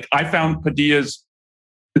of it? Like, I found Padilla's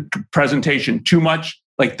presentation too much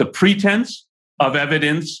like the pretense of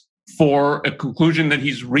evidence for a conclusion that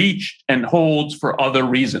he's reached and holds for other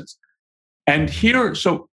reasons. And here,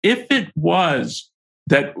 so if it was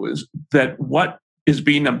that what is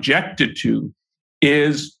being objected to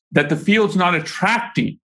is that the field's not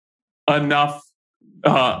attracting enough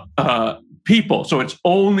people, so it's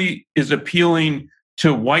only is appealing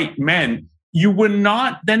to white men, you would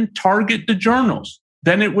not then target the journals.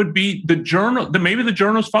 Then it would be the journal. Maybe the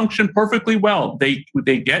journals function perfectly well. They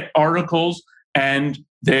get articles and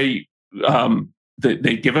they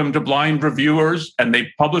give them to blind reviewers, and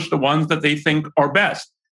they publish the ones that they think are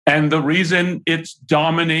best. And the reason it's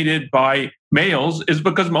dominated by males is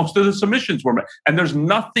because most of the submissions were made. And there's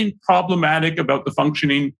nothing problematic about the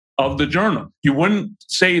functioning of the journal. You wouldn't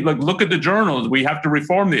say, like, look at the journals, we have to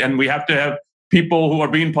reform and we have to have people who are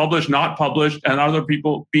being published, not published, and other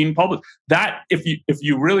people being published. That, if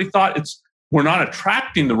you really thought we're not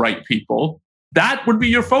attracting the right people, that would be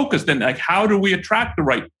your focus. Then, like, how do we attract the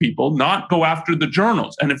right people? Not go after the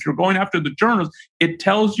journals. And if you're going after the journals, it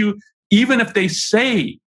tells you, even if they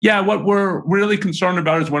say, yeah, what we're really concerned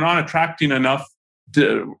about is we're not attracting enough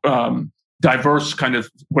diverse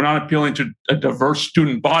we're not appealing to a diverse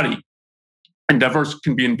student body. And diverse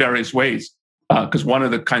can be in various ways. Because one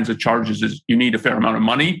of the kinds of charges is you need a fair amount of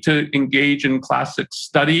money to engage in classics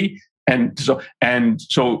study, and so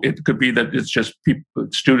it could be that it's just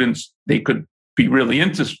students, they could be really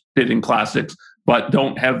interested in classics but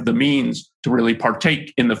don't have the means to really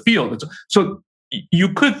partake in the field. So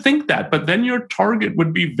you could think that, but then your target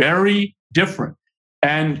would be very different,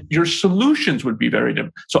 and your solutions would be very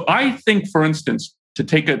different. So I think, for instance, to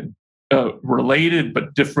take a related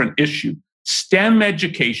but different issue, STEM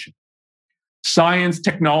education. Science,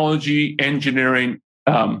 technology, engineering,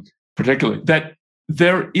 particularly, that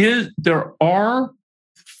there are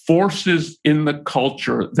forces in the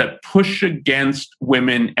culture that push against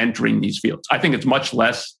women entering these fields. I think it's much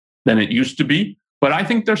less than it used to be, but I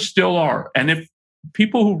think there still are. And if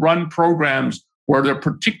people who run programs where they're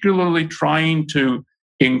particularly trying to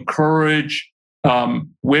encourage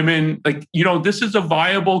women, like, this is a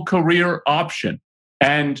viable career option.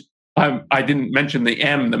 And I didn't mention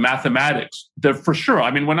the mathematics. For sure. I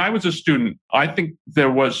mean, when I was a student, I think there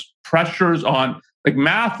was pressures on, like,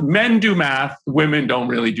 math. Men do math, women don't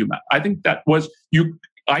really do math. I think that was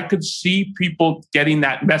I could see people getting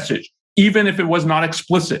that message, even if it was not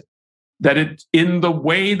explicit, that it, in the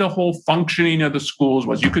way the whole functioning of the schools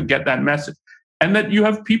was, you could get that message. And that you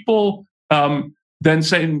have people then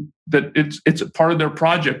saying that it's a part of their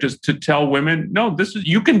project is to tell women, no,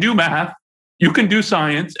 you can do math. You can do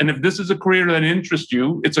science, and if this is a career that interests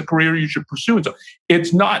you, it's a career you should pursue. And so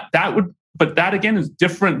it's not but that again is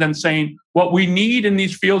different than saying what we need in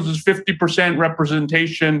these fields is 50%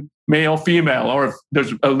 representation, male, female, or if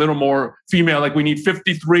there's a little more female, like we need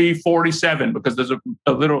 53-47 because there's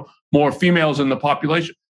a little more females in the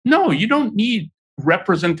population. No, you don't need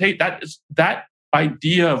representation. That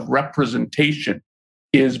idea of representation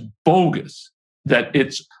is bogus. That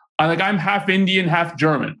it's, like, I'm half Indian, half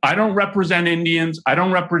German. I don't represent Indians. I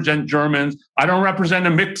don't represent Germans. I don't represent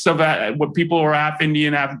a mix of what people are half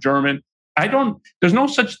Indian, half German. There's no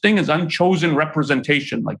such thing as unchosen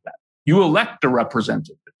representation like that. You elect a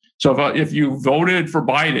representative. So if you voted for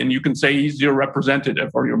Biden, you can say he's your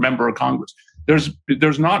representative or your member of Congress.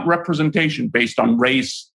 There's not representation based on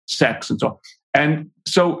race, sex, and so on. And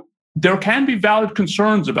so there can be valid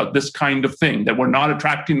concerns about this kind of thing, that we're not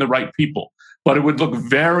attracting the right people. But it would look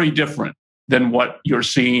very different than what you're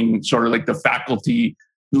seeing, sort of like the faculty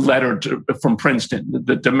letter from Princeton.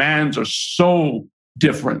 The demands are so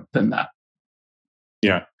different than that.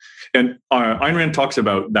 Yeah. And Ayn Rand talks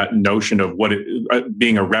about that notion of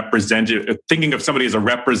being a representative, thinking of somebody as a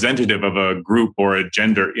representative of a group or a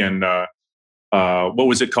gender in, what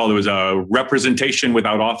was it called? It was a representation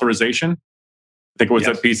without authorization. I think it was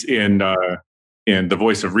that piece in The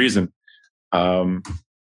Voice of Reason.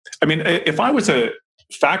 I mean, if I was a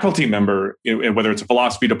faculty member, whether it's a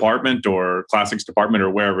philosophy department or classics department or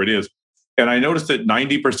wherever it is, and I noticed that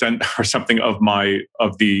 90% or something of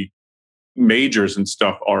the majors and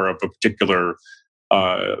stuff are of a particular,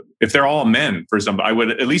 if they're all men, for example, I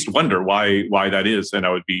would at least wonder why that is, and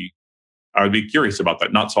I would be curious about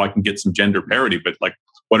that. Not so I can get some gender parity, but like,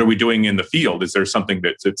 what are we doing in the field? Is there something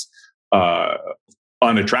that's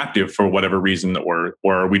unattractive for whatever reason, or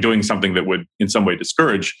are we doing something that would in some way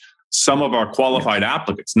discourage some of our qualified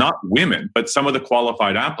applicants, not women, but some of the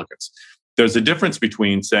qualified applicants? There's a difference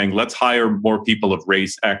between saying, let's hire more people of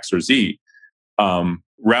race X or Z,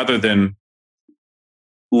 rather than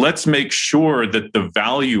let's make sure that the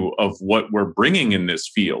value of what we're bringing in this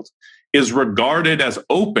field is regarded as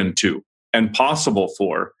open to and possible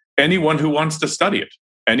for anyone who wants to study it.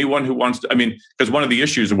 Anyone who wants to, I mean, because one of the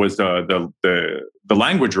issues was the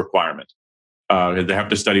language requirement. They have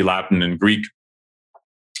to study Latin and Greek.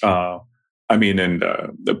 Padilla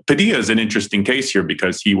is an interesting case here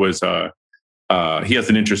because he was he has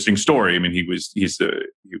an interesting story. I mean, he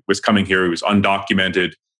was coming here. He was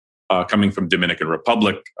undocumented, coming from Dominican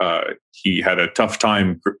Republic. He had a tough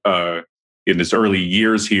time in his early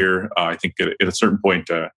years here. I think at a certain point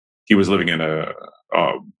he was living in the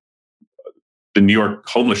New York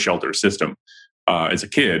homeless shelter system as a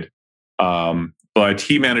kid, but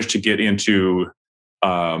he managed to get into.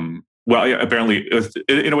 Apparently,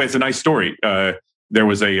 in a way, it's a nice story. There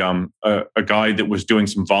was a guy that was doing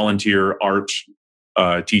some volunteer art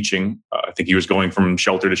teaching. I think he was going from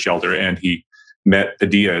shelter to shelter, and he met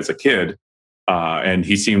Padilla as a kid, and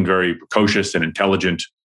he seemed very precocious and intelligent.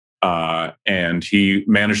 And he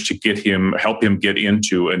managed to help him get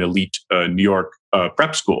into an elite New York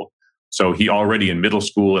prep school. So he already in middle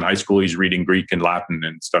school and high school, he's reading Greek and Latin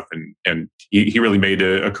and stuff, and he really made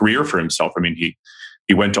a career for himself. I mean, he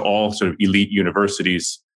went to all sort of elite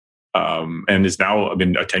universities. And is now a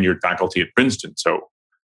tenured faculty at Princeton. So,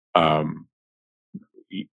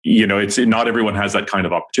 it's not everyone has that kind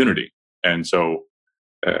of opportunity, and so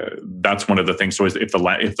that's one of the things. So, if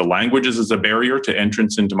the languages is a barrier to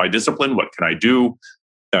entrance into my discipline, what can I do?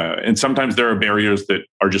 And sometimes there are barriers that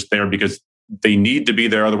are just there because they need to be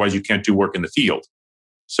there. Otherwise, you can't do work in the field.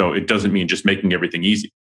 So, it doesn't mean just making everything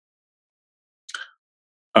easy.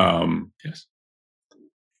 Yes.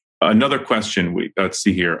 Another question. Let's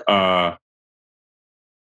see here. Hold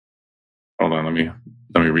on. Let me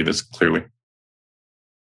read this clearly.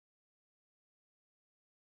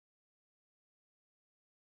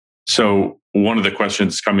 So one of the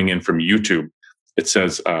questions coming in from YouTube, it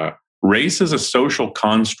says, "Race is a social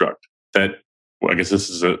construct that." Well, I guess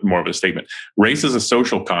this is more of a statement. Race is a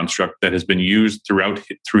social construct that has been used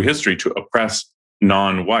through history to oppress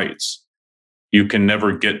non-whites. You can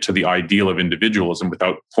never get to the ideal of individualism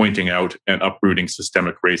without pointing out and uprooting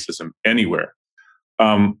systemic racism anywhere.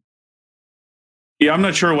 I'm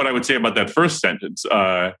not sure what I would say about that first sentence.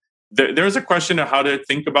 There's a question of how to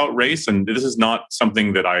think about race, and this is not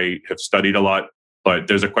something that I have studied a lot, but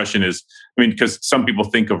there's a question because some people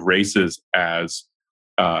think of races as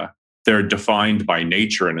they're defined by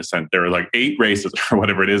nature in a sense. There are like 8 races or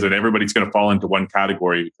whatever it is, and everybody's going to fall into one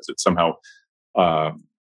category because it's somehow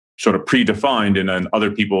sort of predefined, and then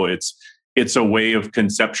other people, it's a way of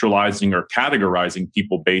conceptualizing or categorizing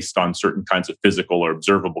people based on certain kinds of physical or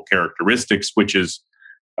observable characteristics, which is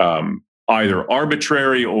either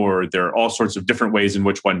arbitrary or there are all sorts of different ways in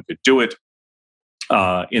which one could do it.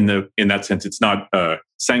 In that sense, it's not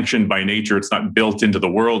sanctioned by nature; it's not built into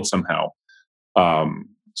the world somehow.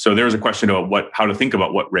 So there's a question about how to think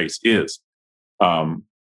about what race is.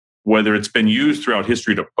 Whether it's been used throughout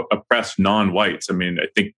history to oppress non-whites. I mean, I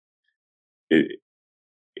think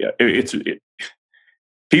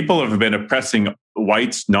people have been oppressing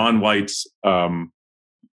whites, non-whites for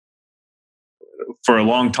a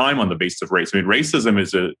long time on the basis of race. I mean, racism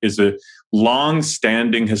is a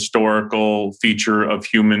long-standing historical feature of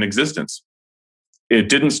human existence. It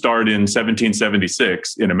didn't start in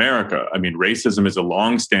 1776 in America. I mean, racism is a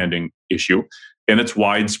long-standing issue, and it's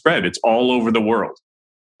widespread. It's all over the world.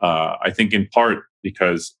 I think in part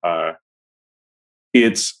because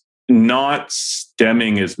it's not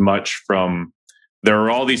stemming as much from there are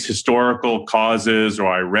all these historical causes, or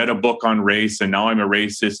I read a book on race and now I'm a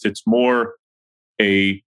racist. It's more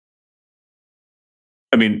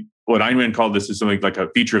what Einstein called this is something like a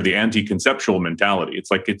feature of the anti-conceptual mentality.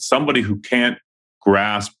 It's like it's somebody who can't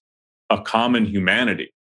grasp a common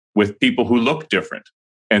humanity with people who look different.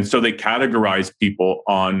 And so they categorize people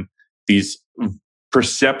on these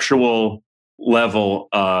perceptual level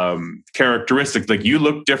characteristics, like you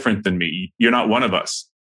look different than me, you're not one of us.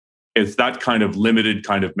 It's that kind of limited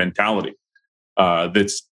kind of mentality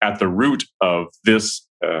that's at the root of this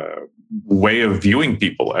way of viewing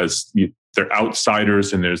people as they're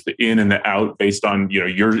outsiders, and there's the in and the out based on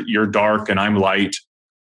you're dark and I'm light,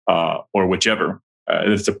 or whichever.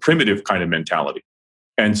 It's a primitive kind of mentality,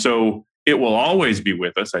 and so it will always be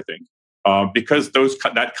with us, I think. Because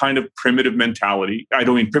that kind of primitive mentality, I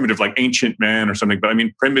don't mean primitive like ancient man or something, but I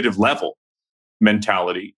mean primitive level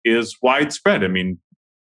mentality is widespread. I mean,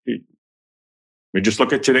 we just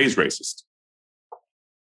look at today's racists.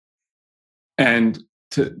 And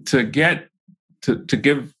to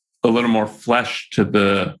give a little more flesh to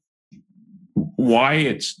the why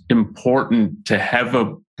it's important to have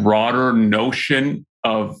a broader notion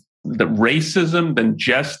of the racism than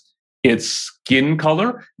just its skin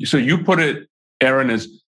color. So you put it, Aaron, as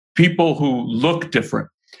people who look different.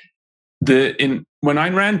 When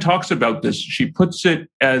Ayn Rand talks about this, she puts it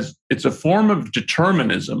as it's a form of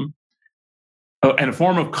determinism and a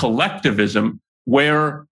form of collectivism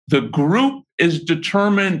where the group is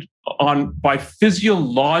determined by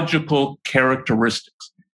physiological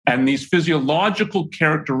characteristics. And these physiological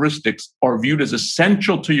characteristics are viewed as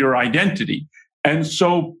essential to your identity. And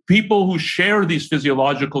so people who share these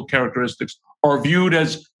physiological characteristics are viewed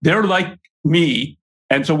as they're like me.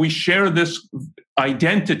 And so we share this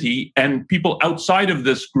identity, and people outside of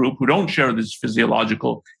this group who don't share these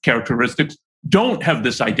physiological characteristics don't have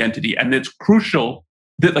this identity. And it's crucial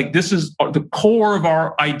that, like, this is the core of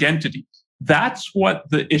our identity. That's what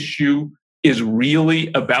the issue is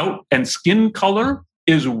really about. And skin color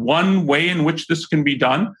is one way in which this can be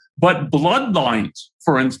done. But bloodlines,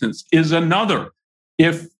 for instance, is another.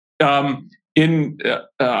 If I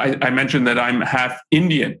mentioned that I'm half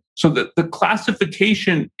Indian, so the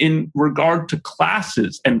classification in regard to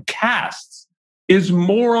classes and castes is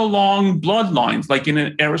more along bloodlines, like in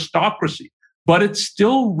an aristocracy. But it's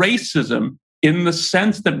still racism in the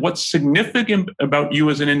sense that what's significant about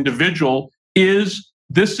you as an individual is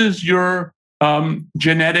this is your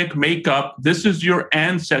genetic makeup, this is your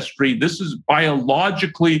ancestry, this is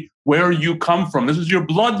biologically where you come from, this is your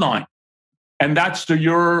bloodline. And that's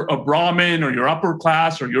you're a Brahmin or you're upper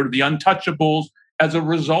class or you're the untouchables as a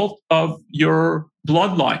result of your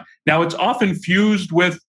bloodline. Now, it's often fused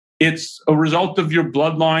with it's a result of your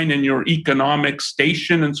bloodline and your economic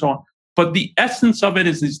station and so on. But the essence of it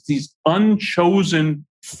is these unchosen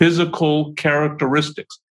physical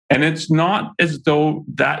characteristics. And it's not as though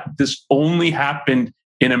that this only happened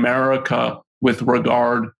in America with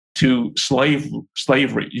regard to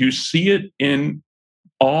slavery. You see it in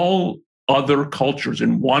all other cultures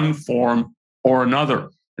in one form or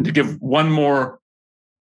another. And to give one more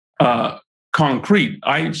concrete,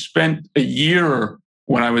 I spent a year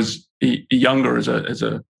when I was younger, as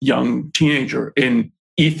a young teenager, in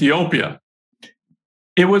Ethiopia.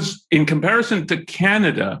 It was, in comparison to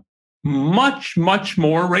Canada, much, much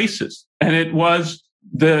more racist. And it was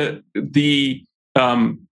the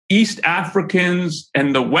East Africans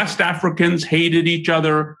and the West Africans hated each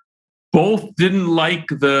other. Both didn't like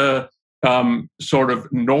the sort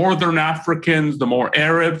of Northern Africans, the more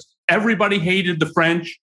Arabs. Everybody hated the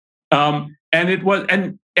French. And it was,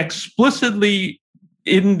 and explicitly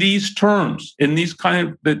in these terms, in these kind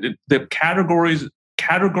of the categories,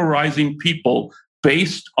 categorizing people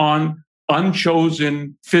based on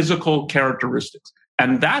unchosen physical characteristics.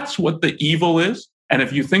 And that's what the evil is. And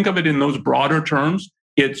if you think of it in those broader terms,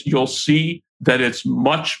 you'll see that it's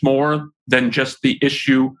much more than just the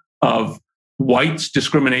issue of whites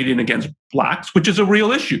discriminating against blacks, which is a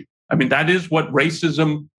real issue. I mean, that is what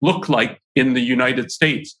racism looked like in the United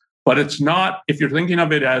States. But it's not, if you're thinking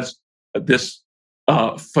of it as this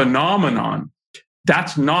phenomenon,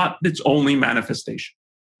 that's not its only manifestation.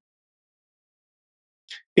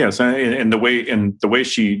 Yes, and the way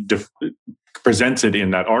she presents it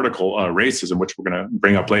in that article, racism, which we're going to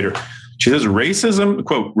bring up later, she says racism,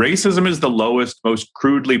 quote, "Racism is the lowest, most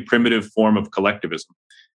crudely primitive form of collectivism.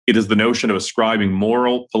 It is the notion of ascribing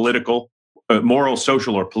moral,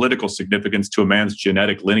 social, or political significance to a man's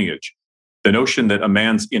genetic lineage. The notion that a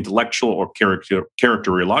man's intellectual or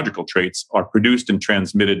characterological traits are produced and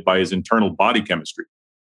transmitted by his internal body chemistry,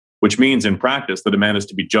 which means in practice that a man is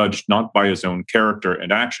to be judged not by his own character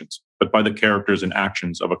and actions, but by the characters and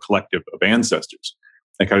actions of a collective of ancestors."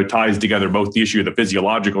 That kind of ties together both the issue of the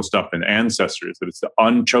physiological stuff and ancestors, that it's the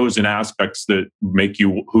unchosen aspects that make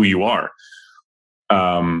you who you are.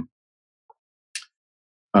 And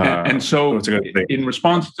so in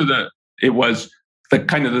response to it was the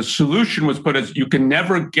kind of the solution was put as you can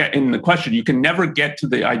never get to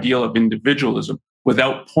the ideal of individualism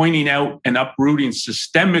without pointing out and uprooting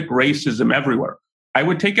systemic racism everywhere. I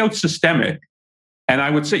would take out systemic, and I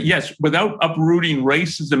would say, yes, without uprooting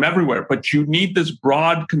racism everywhere, but you need this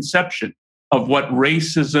broad conception of what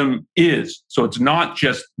racism is. So it's not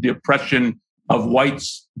just the oppression of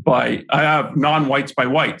whites by non-whites by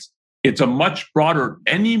whites. It's a much broader,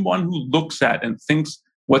 anyone who looks at and thinks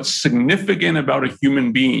what's significant about a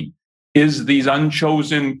human being is these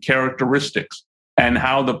unchosen characteristics and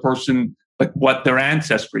how the person, like what their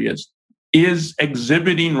ancestry is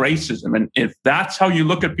exhibiting racism. And if that's how you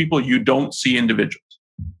look at people, you don't see individuals.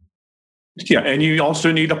 Yeah, and you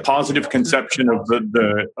also need a positive conception of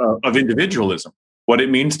of individualism. What it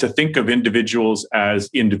means to think of individuals as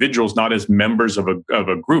individuals, not as members of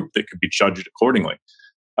a group that could be judged accordingly.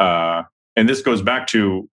 And this goes back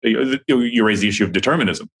to, you raise the issue of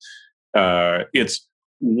determinism. It's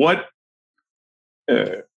what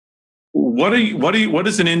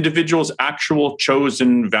is an individual's actual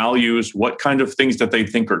chosen values? What kind of things that they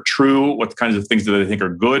think are true? What kinds of things that they think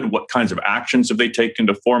are good? What kinds of actions have they taken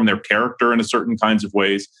to form their character in a certain kinds of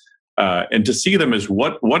ways? And to see them as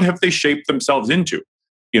what have they shaped themselves into?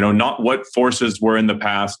 not what forces were in the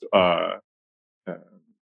past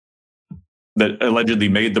that allegedly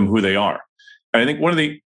made them who they are. And I think one of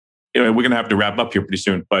the, we're going to have to wrap up here pretty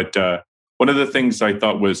soon, but one of the things I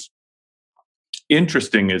thought was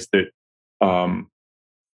interesting is that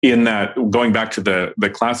in that, going back to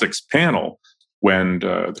the classics panel, when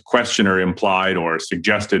the questioner implied or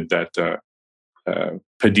suggested that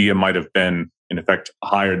Padilla might have been, in effect,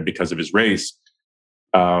 hired because of his race.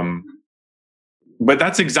 But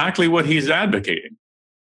that's exactly what he's advocating.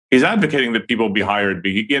 He's advocating that people be hired.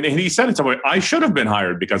 And he said it somewhere, I should have been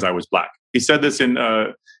hired because I was Black. He said this in,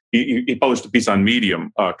 he published a piece on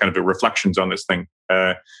Medium, kind of reflections on this thing.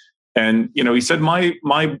 And, he said, my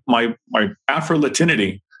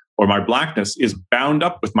Afro-Latinity or my Blackness is bound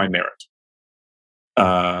up with my merit.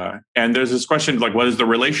 And there's this question like, what is the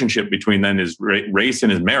relationship between then his race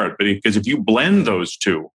and his merit? But because if you blend those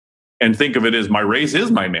two and think of it as my race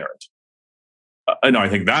is my merit, no, I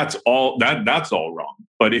think that's all wrong.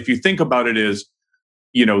 But if you think about it as,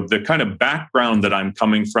 the kind of background that I'm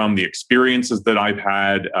coming from, the experiences that I've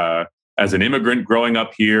had as an immigrant growing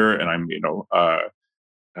up here, and I'm,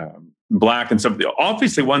 Black and something,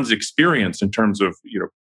 obviously one's experience in terms of,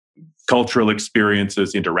 cultural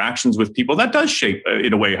experiences, interactions with people, that does shape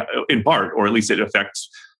in a way, in part, or at least it affects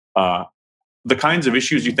the kinds of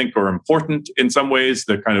issues you think are important in some ways,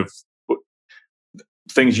 the kind of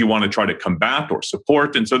things you want to try to combat or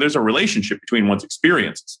support. And so there's a relationship between one's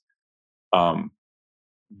experiences.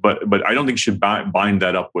 But I don't think you should bind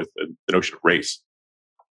that up with the notion of race.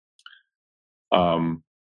 So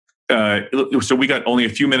we got only a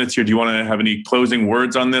few minutes here. Do you want to have any closing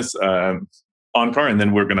words on this, Onkar? And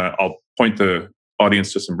then I'll point the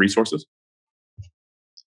audience to some resources.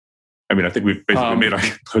 I mean, I think we've basically made our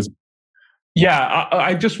closing. Yeah,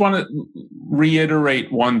 I just want to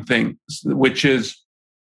reiterate one thing, which is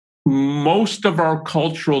most of our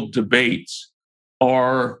cultural debates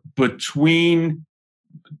are between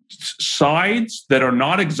sides that are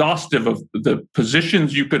not exhaustive of the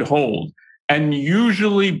positions you could hold, and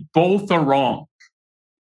usually both are wrong.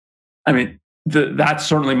 I mean, that's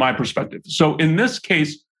certainly my perspective. So in this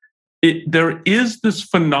case, there is this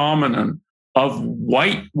phenomenon of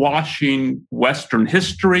whitewashing Western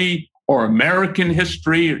history or American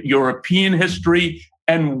history, European history,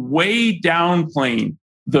 and way downplaying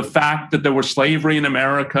the fact that there was slavery in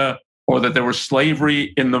America or that there was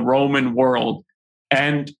slavery in the Roman world.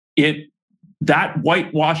 And that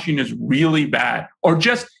whitewashing is really bad. Or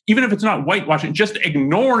just, even if it's not whitewashing, just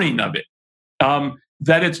ignoring of it.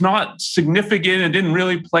 That it's not significant and didn't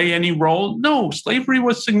really play any role. No, slavery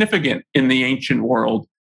was significant in the ancient world.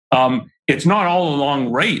 It's not all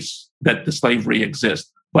along race that the slavery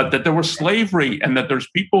exists, but that there was slavery and that there's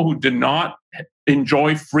people who did not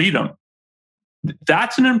enjoy freedom.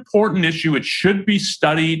 That's an important issue. It should be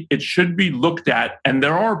studied. It should be looked at. And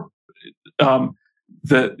there are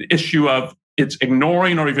the issue of it's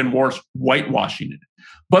ignoring or even worse, whitewashing it.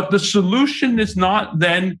 But the solution is not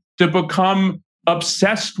then to become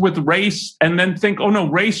obsessed with race and then think, oh no,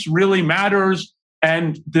 race really matters.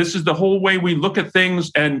 And this is the whole way we look at things.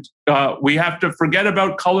 And we have to forget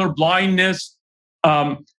about color blindness.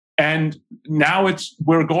 And now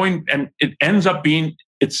we're going, and it ends up being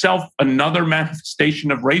itself another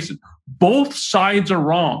manifestation of racism. Both sides are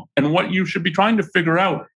wrong. And what you should be trying to figure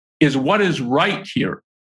out is what is right here.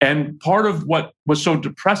 And part of what was so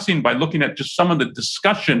depressing by looking at just some of the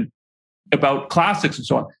discussion about classics and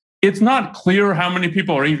so on, it's not clear how many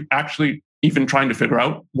people are actually even trying to figure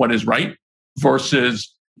out what is right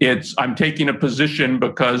versus I'm taking a position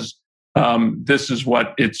because this is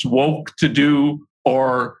what it's woke to do,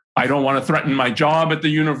 or I don't want to threaten my job at the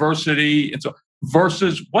university. And so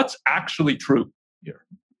versus what's actually true here.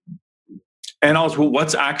 And also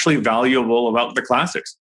what's actually valuable about the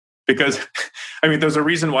classics. Because, I mean, there's a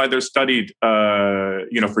reason why they're studied,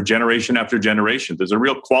 for generation after generation. There's a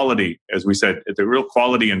real quality, as we said, the real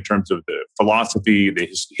quality in terms of the philosophy, the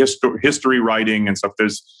history writing and stuff.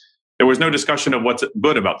 There was no discussion of what's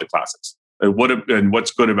good about the classics, and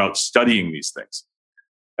what's good about studying these things.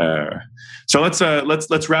 So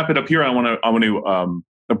let's wrap it up here. I want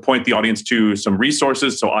to point the audience to some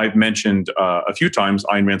resources. So I've mentioned a few times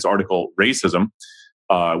Ayn Rand's article "Racism,"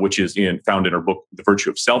 which is found in her book "The Virtue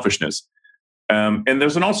of Selfishness." And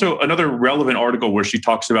there's also another relevant article where she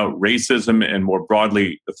talks about racism and more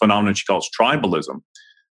broadly the phenomenon she calls tribalism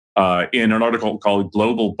in an article called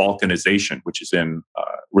 "Global Balkanization," which is in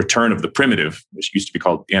 "Return of the Primitive," which used to be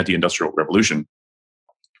called "The Anti-Industrial Revolution."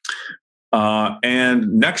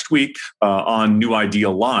 And next week on New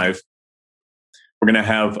Ideal Live, we're going to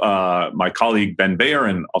have my colleague Ben Bayer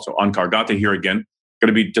and also Onkar Ghate here again going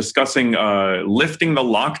to be discussing lifting the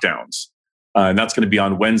lockdowns. And that's going to be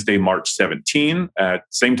on Wednesday, March 17 at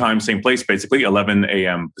same time, same place, basically 11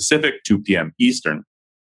 a.m. Pacific, 2 p.m. Eastern.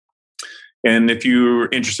 And if you're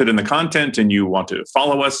interested in the content and you want to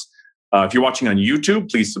follow us, if you're watching on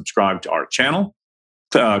YouTube, please subscribe to our channel.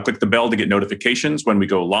 Click the bell to get notifications when we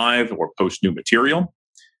go live or post new material.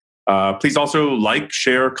 Please also like,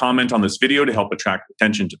 share, comment on this video to help attract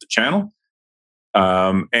attention to the channel.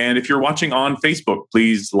 And if you're watching on Facebook,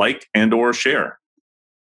 please like and or share.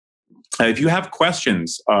 If you have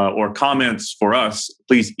questions or comments for us,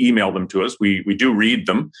 please email them to us. We do read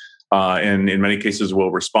them, and in many cases,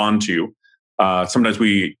 we'll respond to you. Sometimes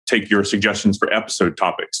we take your suggestions for episode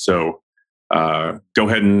topics. So go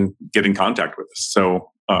ahead and get in contact with us.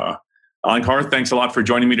 So Alankar, thanks a lot for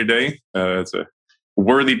joining me today. It's a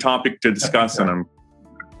worthy topic to discuss, and I'm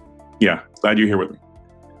glad you're here with me.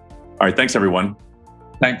 All right, thanks everyone.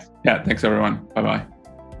 Thanks. Yeah, thanks everyone. Bye-bye.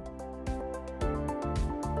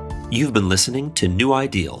 You've been listening to New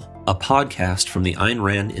Ideal, a podcast from the Ayn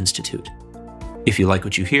Rand Institute. If you like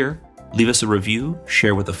what you hear, leave us a review,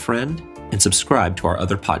 share with a friend, and subscribe to our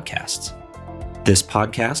other podcasts. This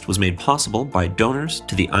podcast was made possible by donors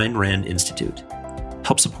to the Ayn Rand Institute.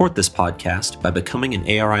 Help support this podcast by becoming an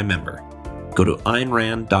ARI member. Go to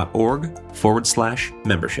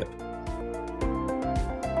aynrand.org/membership.